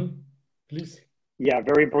 Please. Yeah,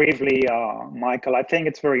 very briefly, Michael, I think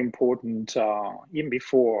it's very important, even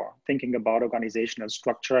before thinking about organizational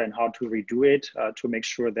structure and how to redo it, to make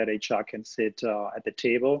sure that HR can sit at the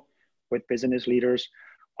table with business leaders.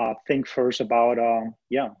 Think first about,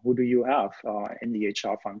 who do you have in the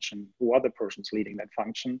HR function? Who are the persons leading that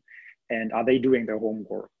function? And are they doing their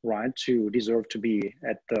homework, right, to deserve to be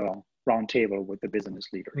at the round table with the business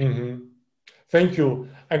leaders? Thank you.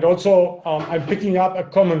 And also, I'm picking up a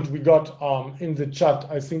comment we got in the chat.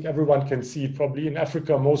 I think everyone can see it probably. In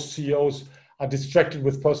Africa, most CEOs are distracted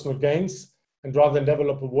with personal gains, and rather than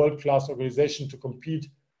develop a world-class organization to compete.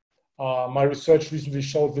 My research recently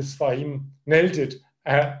showed this. Fahim nailed it.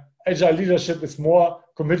 Agile leadership is more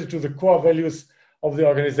committed to the core values of the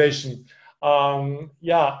organization.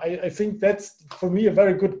 I think that's, for me, a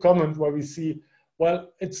very good comment where we see,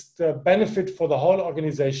 well, it's the benefit for the whole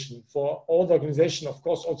organization, for all the organization, of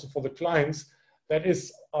course, also for the clients that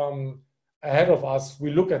is ahead of us.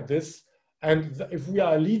 We look at this, and if we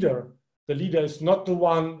are a leader, the leader is not the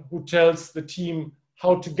one who tells the team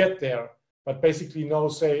how to get there, but basically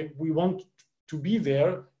say, we want to be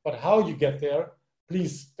there, but how you get there,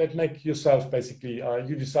 please, that make yourself, basically,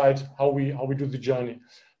 you decide how we do the journey.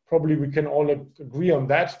 Probably we can all agree on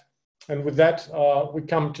that. And with that, we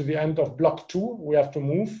come to the end of block 2. We have to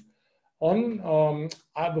move on.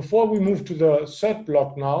 Before we move to the third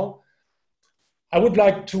block now, I would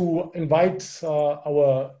like to invite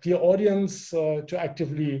our dear audience to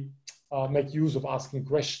actively make use of asking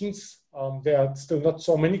questions. There are still not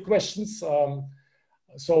so many questions.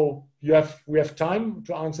 So we have time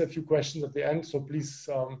to answer a few questions at the end. So please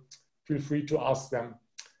feel free to ask them.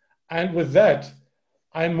 And with that,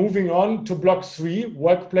 I'm moving on to block 3,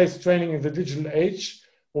 workplace training in the digital age,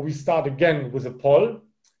 where we start again with a poll.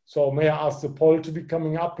 So may I ask the poll to be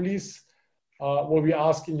coming up, please? Where we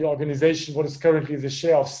ask in your organization, what is currently the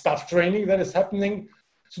share of staff training that is happening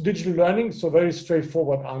to digital learning? So very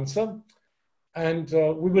straightforward answer. And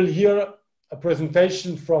we will hear a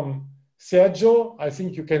presentation from Sergio. I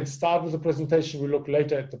think you can start with the presentation. We'll look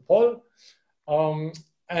later at the poll.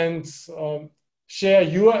 And share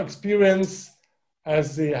your experience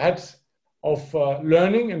as the head of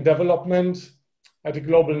learning and development at a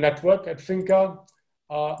global network at Finca,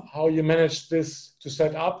 how you managed this to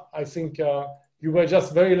set up. I think you were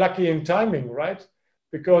just very lucky in timing, right?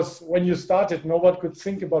 Because when you started, no one could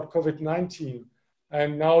think about COVID-19.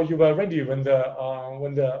 and now you were ready when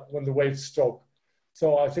the wave struck.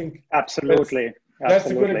 So I think absolutely, that's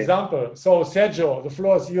a good example. So Sergio, the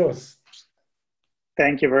floor is yours.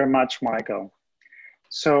 Thank you very much, Michael.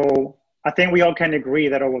 So I think we all can agree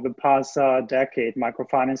that over the past decade,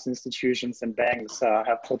 microfinance institutions and banks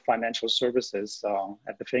have put financial services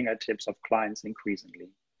at the fingertips of clients increasingly.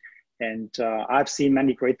 And I've seen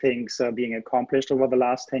many great things being accomplished over the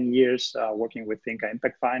last 10 years working with Finca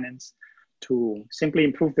Impact Finance to simply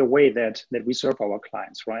improve the way that we serve our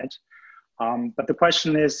clients, right? But the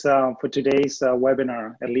question is for today's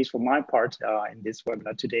webinar, at least for my part in this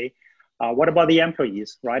webinar today, what about the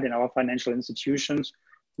employees, right, in our financial institutions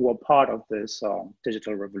who are part of this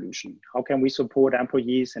digital revolution? How can we support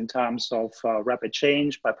employees in terms of rapid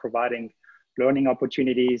change by providing learning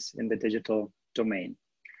opportunities in the digital domain?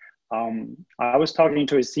 I was talking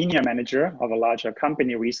to a senior manager of a larger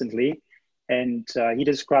company recently, and he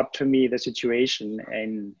described to me the situation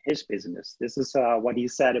in his business. This is what he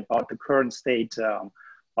said about the current state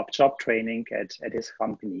of job training at his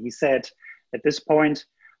company. He said, at this point,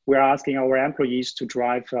 we're asking our employees to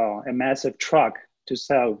drive a massive truck to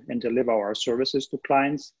sell and deliver our services to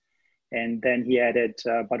clients. And then he added,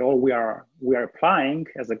 but all we are applying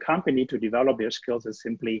as a company to develop their skills is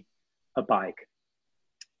simply a bike.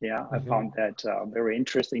 Yeah, I found that very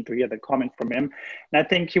interesting to hear the comment from him. And I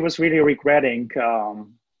think he was really regretting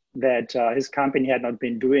that his company had not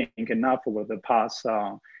been doing enough over the past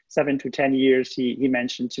 7 to 10 years. He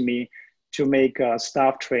mentioned to me to make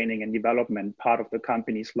staff training and development part of the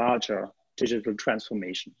company's larger digital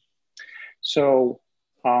transformation. So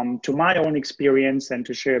to my own experience and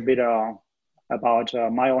to share a bit about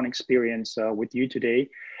my own experience with you today,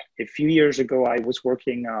 a few years ago, I was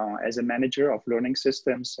working as a manager of learning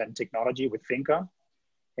systems and technology with Finca.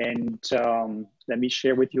 And let me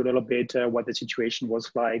share with you a little bit what the situation was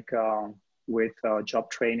like with job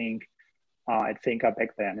training at Finca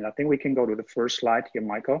back then. And I think we can go to the first slide here,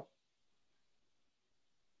 Michael.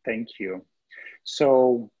 Thank you.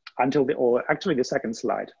 So actually the second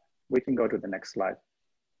slide, we can go to the next slide.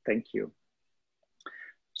 Thank you.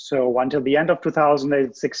 So until the end of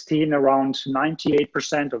 2016, around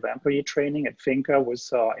 98% of employee training at Finca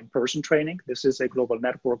was in-person training. This is a global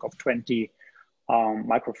network of 20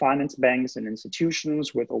 microfinance banks and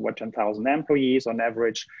institutions with over 10,000 employees, on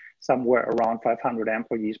average, somewhere around 500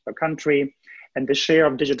 employees per country. And the share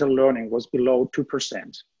of digital learning was below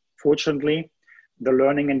 2%. Fortunately, the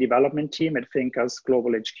learning and development team at Finca's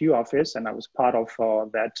Global HQ office, and I was part of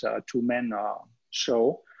that two-man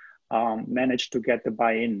show, managed to get the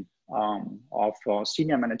buy-in of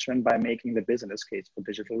senior management by making the business case for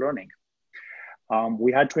digital learning.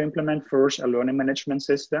 We had to implement first a learning management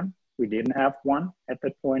system. We didn't have one at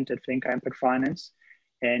that point at Finca Impact Finance.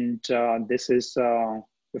 And this is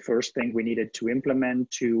the first thing we needed to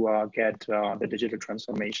implement to get the digital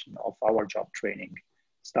transformation of our job training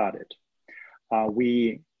started.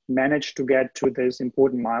 We managed to get to this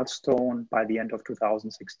important milestone by the end of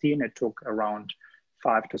 2016. It took around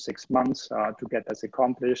 5 to 6 months to get this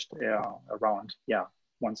accomplished around,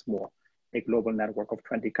 once more, a global network of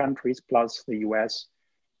 20 countries, plus the US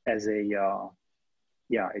as a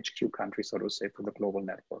HQ country, so to say, for the global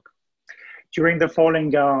network. During the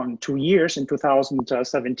following 2 years, in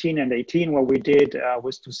 2017 and 18, what we did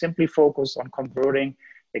was to simply focus on converting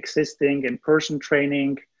existing in-person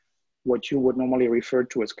training, what you would normally refer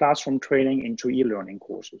to as classroom training, into e-learning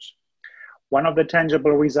courses. One of the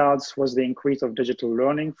tangible results was the increase of digital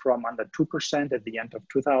learning from under 2% at the end of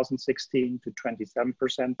 2016 to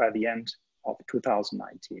 27% by the end of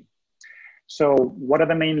 2019. So what are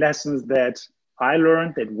the main lessons that I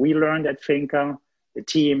learned, that we learned at Finca, the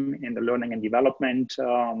team in the learning and development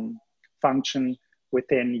function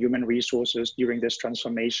within human resources during this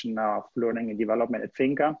transformation of learning and development at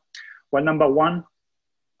Finca? Well, number one,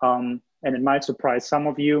 and it might surprise some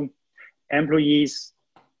of you, employees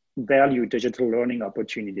value digital learning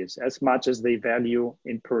opportunities as much as they value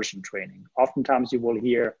in-person training. Oftentimes you will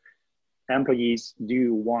hear employees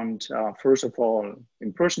do want, first of all,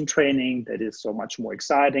 in-person training that is so much more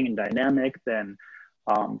exciting and dynamic than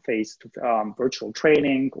virtual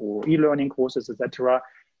training or e-learning courses, etc.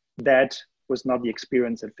 That was not the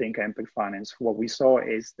experience at Finca Impact Finance. What we saw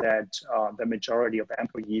is that the majority of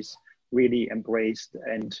employees really embraced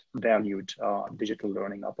and valued digital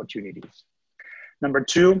learning opportunities. Number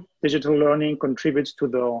two, digital learning contributes to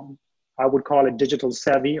the, I would call it, digital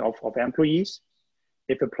savvy of employees.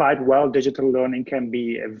 If applied well, digital learning can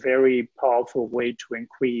be a very powerful way to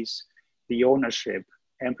increase the ownership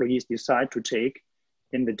employees decide to take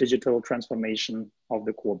in the digital transformation of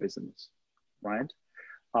the core business, right?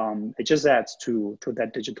 It just adds to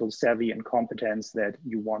that digital savvy and competence that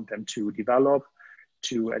you want them to develop,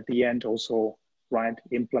 to at the end also, right,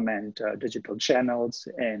 implement digital channels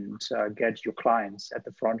and get your clients at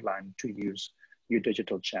the front line to use your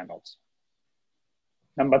digital channels.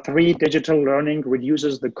 Number 3, digital learning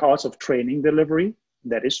reduces the cost of training delivery.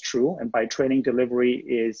 That is true. And by training delivery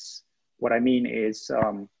is, what I mean is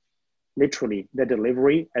literally the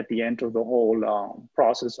delivery at the end of the whole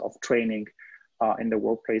process of training in the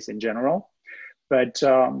workplace in general. But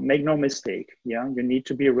make no mistake, yeah, you need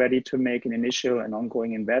to be ready to make an initial and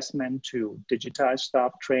ongoing investment to digitize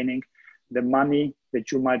staff training. The money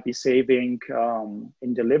that you might be saving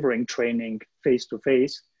in delivering training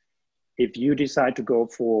face-to-face, if you decide to go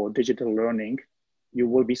for digital learning, you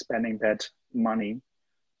will be spending that money,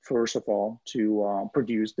 first of all, to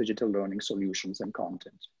produce digital learning solutions and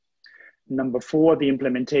content. Number 4, the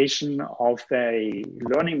implementation of a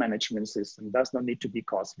learning management system does not need to be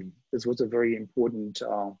costly. This was a very important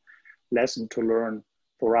lesson to learn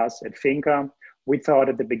for us at Finca. We thought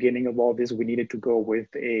at the beginning of all this, we needed to go with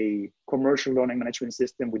a commercial learning management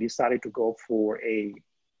system. We decided to go for a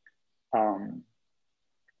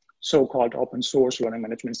so-called open source learning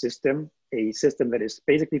management system, a system that is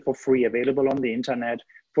basically for free, available on the internet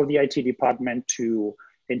for the IT department to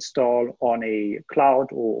install on a cloud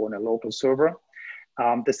or on a local server.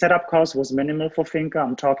 The setup cost was minimal for Finca.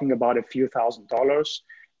 I'm talking about a few $1,000s.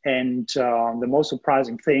 And the most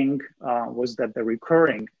surprising thing was that the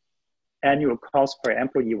recurring annual cost per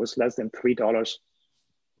employee was less than $3,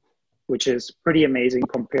 which is pretty amazing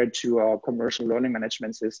compared to commercial learning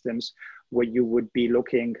management systems, where you would be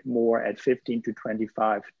looking more at $15 to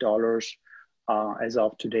 $25 as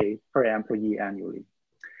of today per employee annually.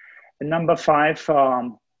 And number 5,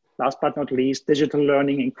 last but not least, digital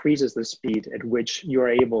learning increases the speed at which you're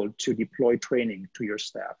able to deploy training to your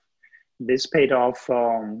staff. This paid off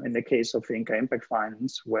in the case of Finca Impact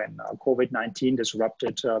Finance when COVID-19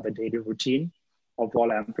 disrupted the daily routine of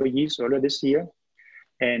all employees earlier this year.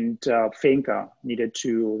 And Finca needed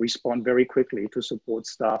to respond very quickly to support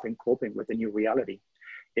staff in coping with the new reality.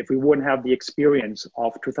 If we wouldn't have the experience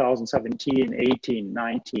of 2017, 18,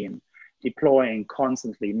 19, deploying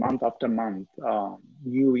constantly, month after month,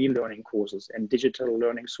 new e-learning courses and digital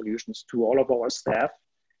learning solutions to all of our staff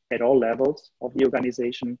at all levels of the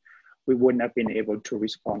organization, we wouldn't have been able to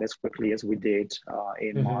respond as quickly as we did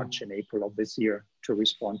in March and April of this year to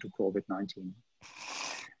respond to COVID-19.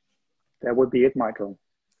 That would be it, Michael.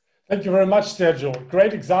 Thank you very much, Sergio.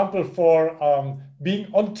 Great example for being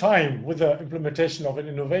on time with the implementation of an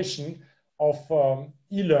innovation of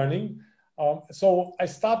e-learning. So I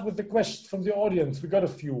start with the questions from the audience. We got a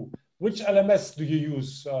few. Which LMS do you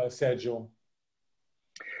use, Sergio?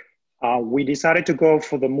 We decided to go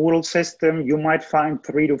for the Moodle system. You might find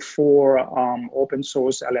 3 to 4 open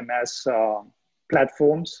source LMS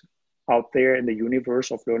platforms out there in the universe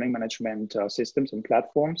of learning management systems and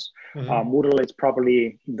platforms. Moodle is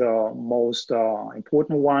probably the most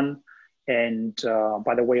important one. And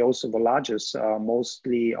by the way, also the largest, most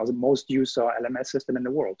used LMS system in the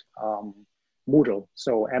world, Moodle.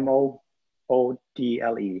 So M-O-O-D-L-E,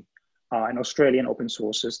 an Australian open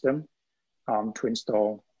source system to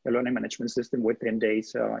install a learning management system within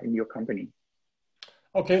days in your company.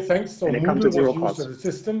 Okay, thanks. So Moodle was used as a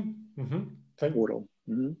system. Thank you. Moodle.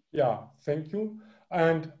 Yeah, thank you.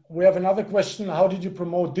 And we have another question. How did you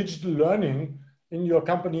promote digital learning in your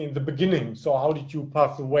company in the beginning? So how did you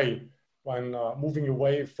path the way when moving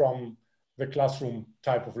away from the classroom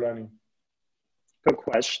type of learning? Good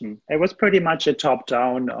question. It was pretty much a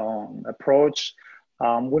top-down approach.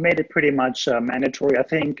 We made it pretty much mandatory. I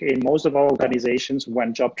think in most of our organizations,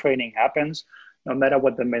 when job training happens, no matter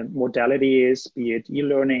what the modality is, be it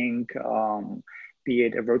e-learning, be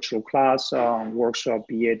it a virtual class workshop,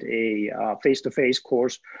 be it a face-to-face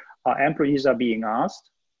course, employees are being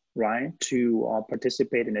asked, right, to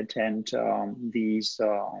participate and attend these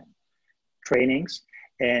trainings.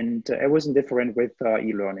 And it wasn't different with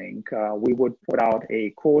e-learning. We would put out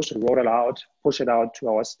a course, roll it out, push it out to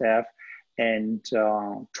our staff, and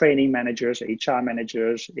training managers, HR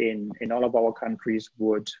managers in all of our countries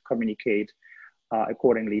would communicate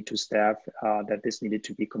accordingly to staff that this needed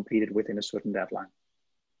to be completed within a certain deadline.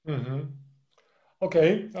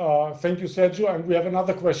 Okay, thank you, Sergio. And we have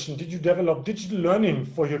another question. Did you develop digital learning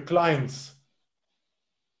for your clients?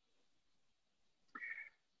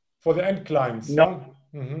 For the end clients? No,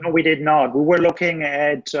 no, we did not. We were looking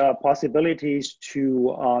at possibilities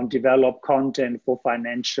to develop content for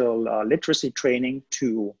financial literacy training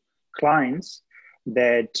to clients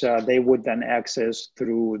that they would then access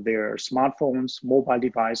through their smartphones, mobile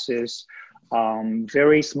devices,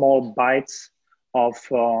 very small bites of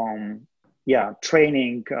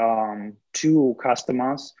training to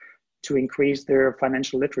customers to increase their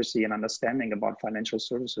financial literacy and understanding about financial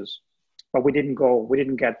services. But we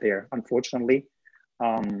didn't get there, unfortunately,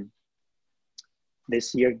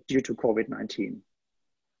 this year due to COVID-19.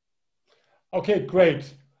 Okay,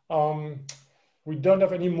 great. We don't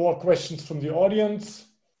have any more questions from the audience.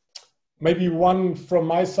 Maybe one from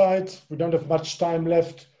my side. We don't have much time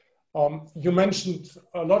left. You mentioned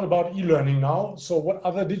a lot about e-learning now. So what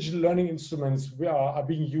other digital learning instruments are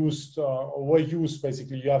being used or were used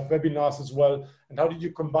basically? You have webinars as well. And how did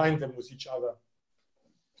you combine them with each other?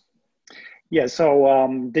 Yeah,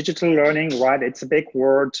 so digital learning, right? It's a big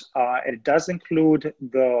word. It does include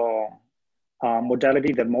the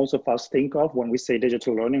modality that most of us think of when we say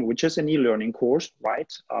digital learning, which is an e-learning course,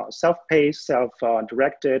 right? Self-paced,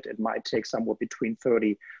 self-directed. It might take somewhere between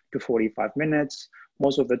 30 to 45 minutes,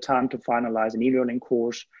 most of the time, to finalize an e-learning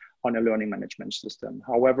course on a learning management system.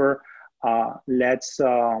 However, let's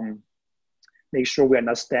make sure we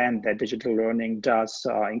understand that digital learning does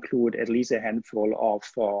include at least a handful of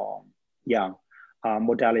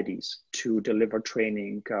modalities to deliver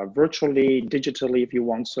training virtually, digitally, if you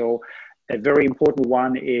want. So a very important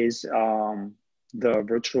one is the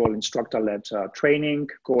virtual instructor-led training,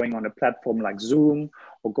 going on a platform like Zoom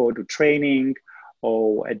or GoToTraining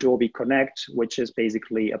or Adobe Connect, which is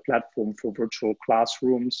basically a platform for virtual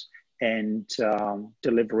classrooms and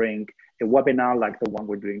delivering a webinar like the one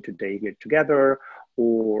we're doing today here together,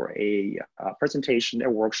 or a presentation, a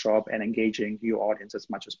workshop, and engaging your audience as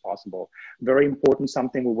much as possible. Very important,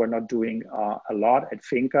 something we were not doing a lot at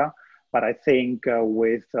Finca, but I think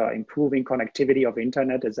with improving connectivity of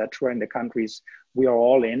internet, etc., in the countries we are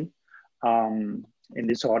all in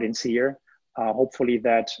this audience here, hopefully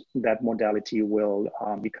that modality will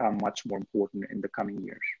become much more important in the coming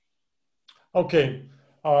years. Okay.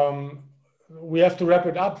 We have to wrap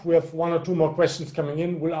it up. We have one or two more questions coming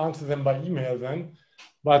in. We'll answer them by email then.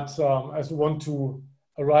 But as we want to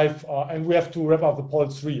arrive, and we have to wrap up the poll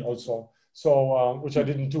 3 also, so which I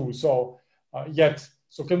didn't do yet.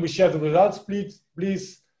 So can we share the results, please?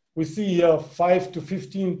 We see here 5 to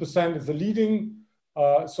 15% is the leading.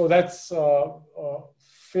 So that's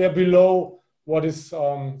fair below what is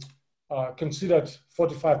considered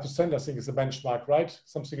 45%, I think is the benchmark, right?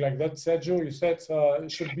 Something like that, Sergio, you said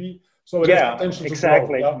it should be. So it has potential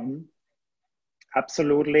exactly. to grow. Yeah? Mm-hmm.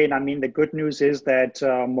 Absolutely. And I mean, the good news is that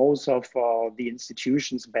most of the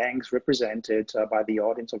institutions, banks represented by the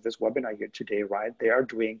audience of this webinar here today, right, they are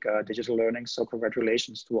doing digital learning. So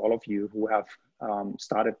congratulations to all of you who have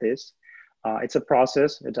started this. It's a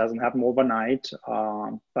process. It doesn't happen overnight.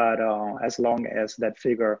 But as long as that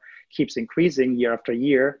figure keeps increasing year after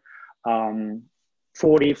year,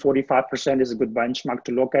 40–45% is a good benchmark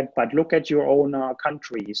to look at. But look at your own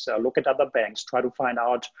countries. Look at other banks. Try to find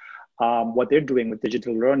out what they're doing with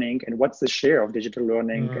digital learning and what's the share of digital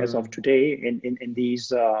learning as of today in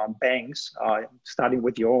these banks, starting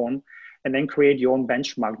with your own, and then create your own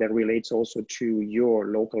benchmark that relates also to your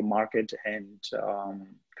local market and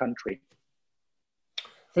country.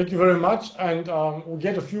 Thank you very much. And we'll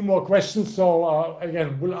get a few more questions. So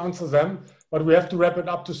again, we'll answer them, but we have to wrap it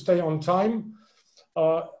up to stay on time.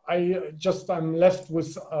 I'm left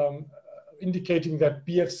with indicating that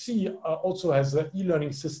BFC also has an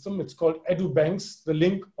e-learning system. It's called EduBanks. The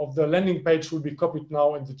link of the landing page will be copied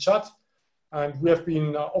now in the chat. And we have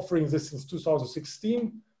been offering this since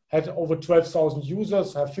 2016, had over 12,000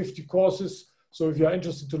 users, have 50 courses. So if you're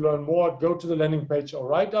interested to learn more, go to the landing page or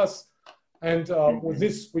write us. And with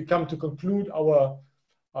this, we come to conclude our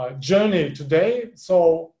journey today.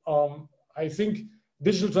 So I think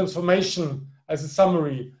digital transformation, as a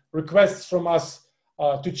summary, requests from us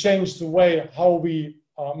to change the way how we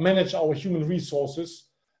manage our human resources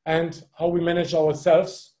and how we manage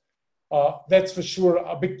ourselves. That's for sure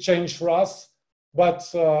a big change for us. But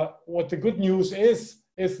what the good news is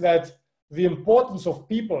that the importance of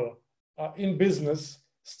people in business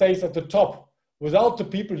stays at the top. Without the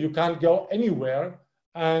people, you can't go anywhere.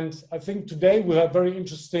 And I think today we have very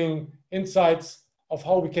interesting insights of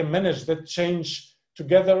how we can manage that change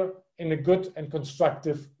together in a good and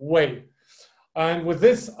constructive way. And with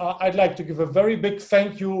this, I'd like to give a very big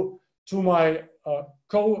thank you to my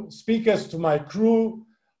co-speakers, to my crew,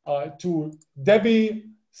 to Debbie,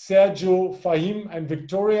 Sergio, Fahim, and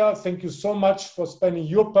Victoria. Thank you so much for spending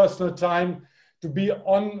your personal time to be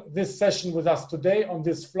on this session with us today on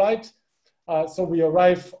this flight. So we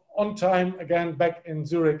arrive on time again back in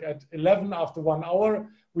Zurich at 11 after 1 hour.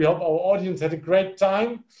 We hope our audience had a great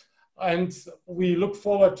time. And we look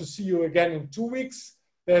forward to see you again in 2 weeks.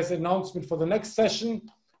 There's an announcement for the next session.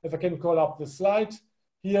 If I can call up the slide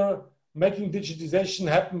here. making digitization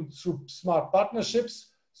happen through smart partnerships.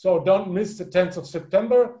 So don't miss the 10th of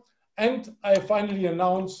September. And I finally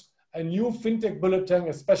announce a new FinTech bulletin,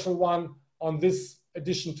 a special one on this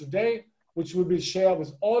edition today, which we will share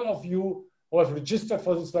with all of you who have registered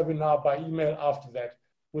for this webinar by email after that.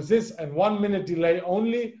 With this and 1 minute delay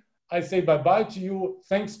only, I say bye-bye to you.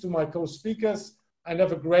 Thanks to my co-speakers, and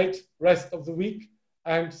have a great rest of the week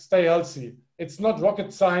and stay healthy. It's not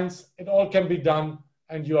rocket science. It all can be done,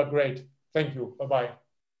 and you are great. Thank you. Bye-bye.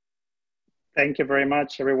 Thank you very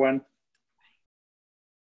much, everyone.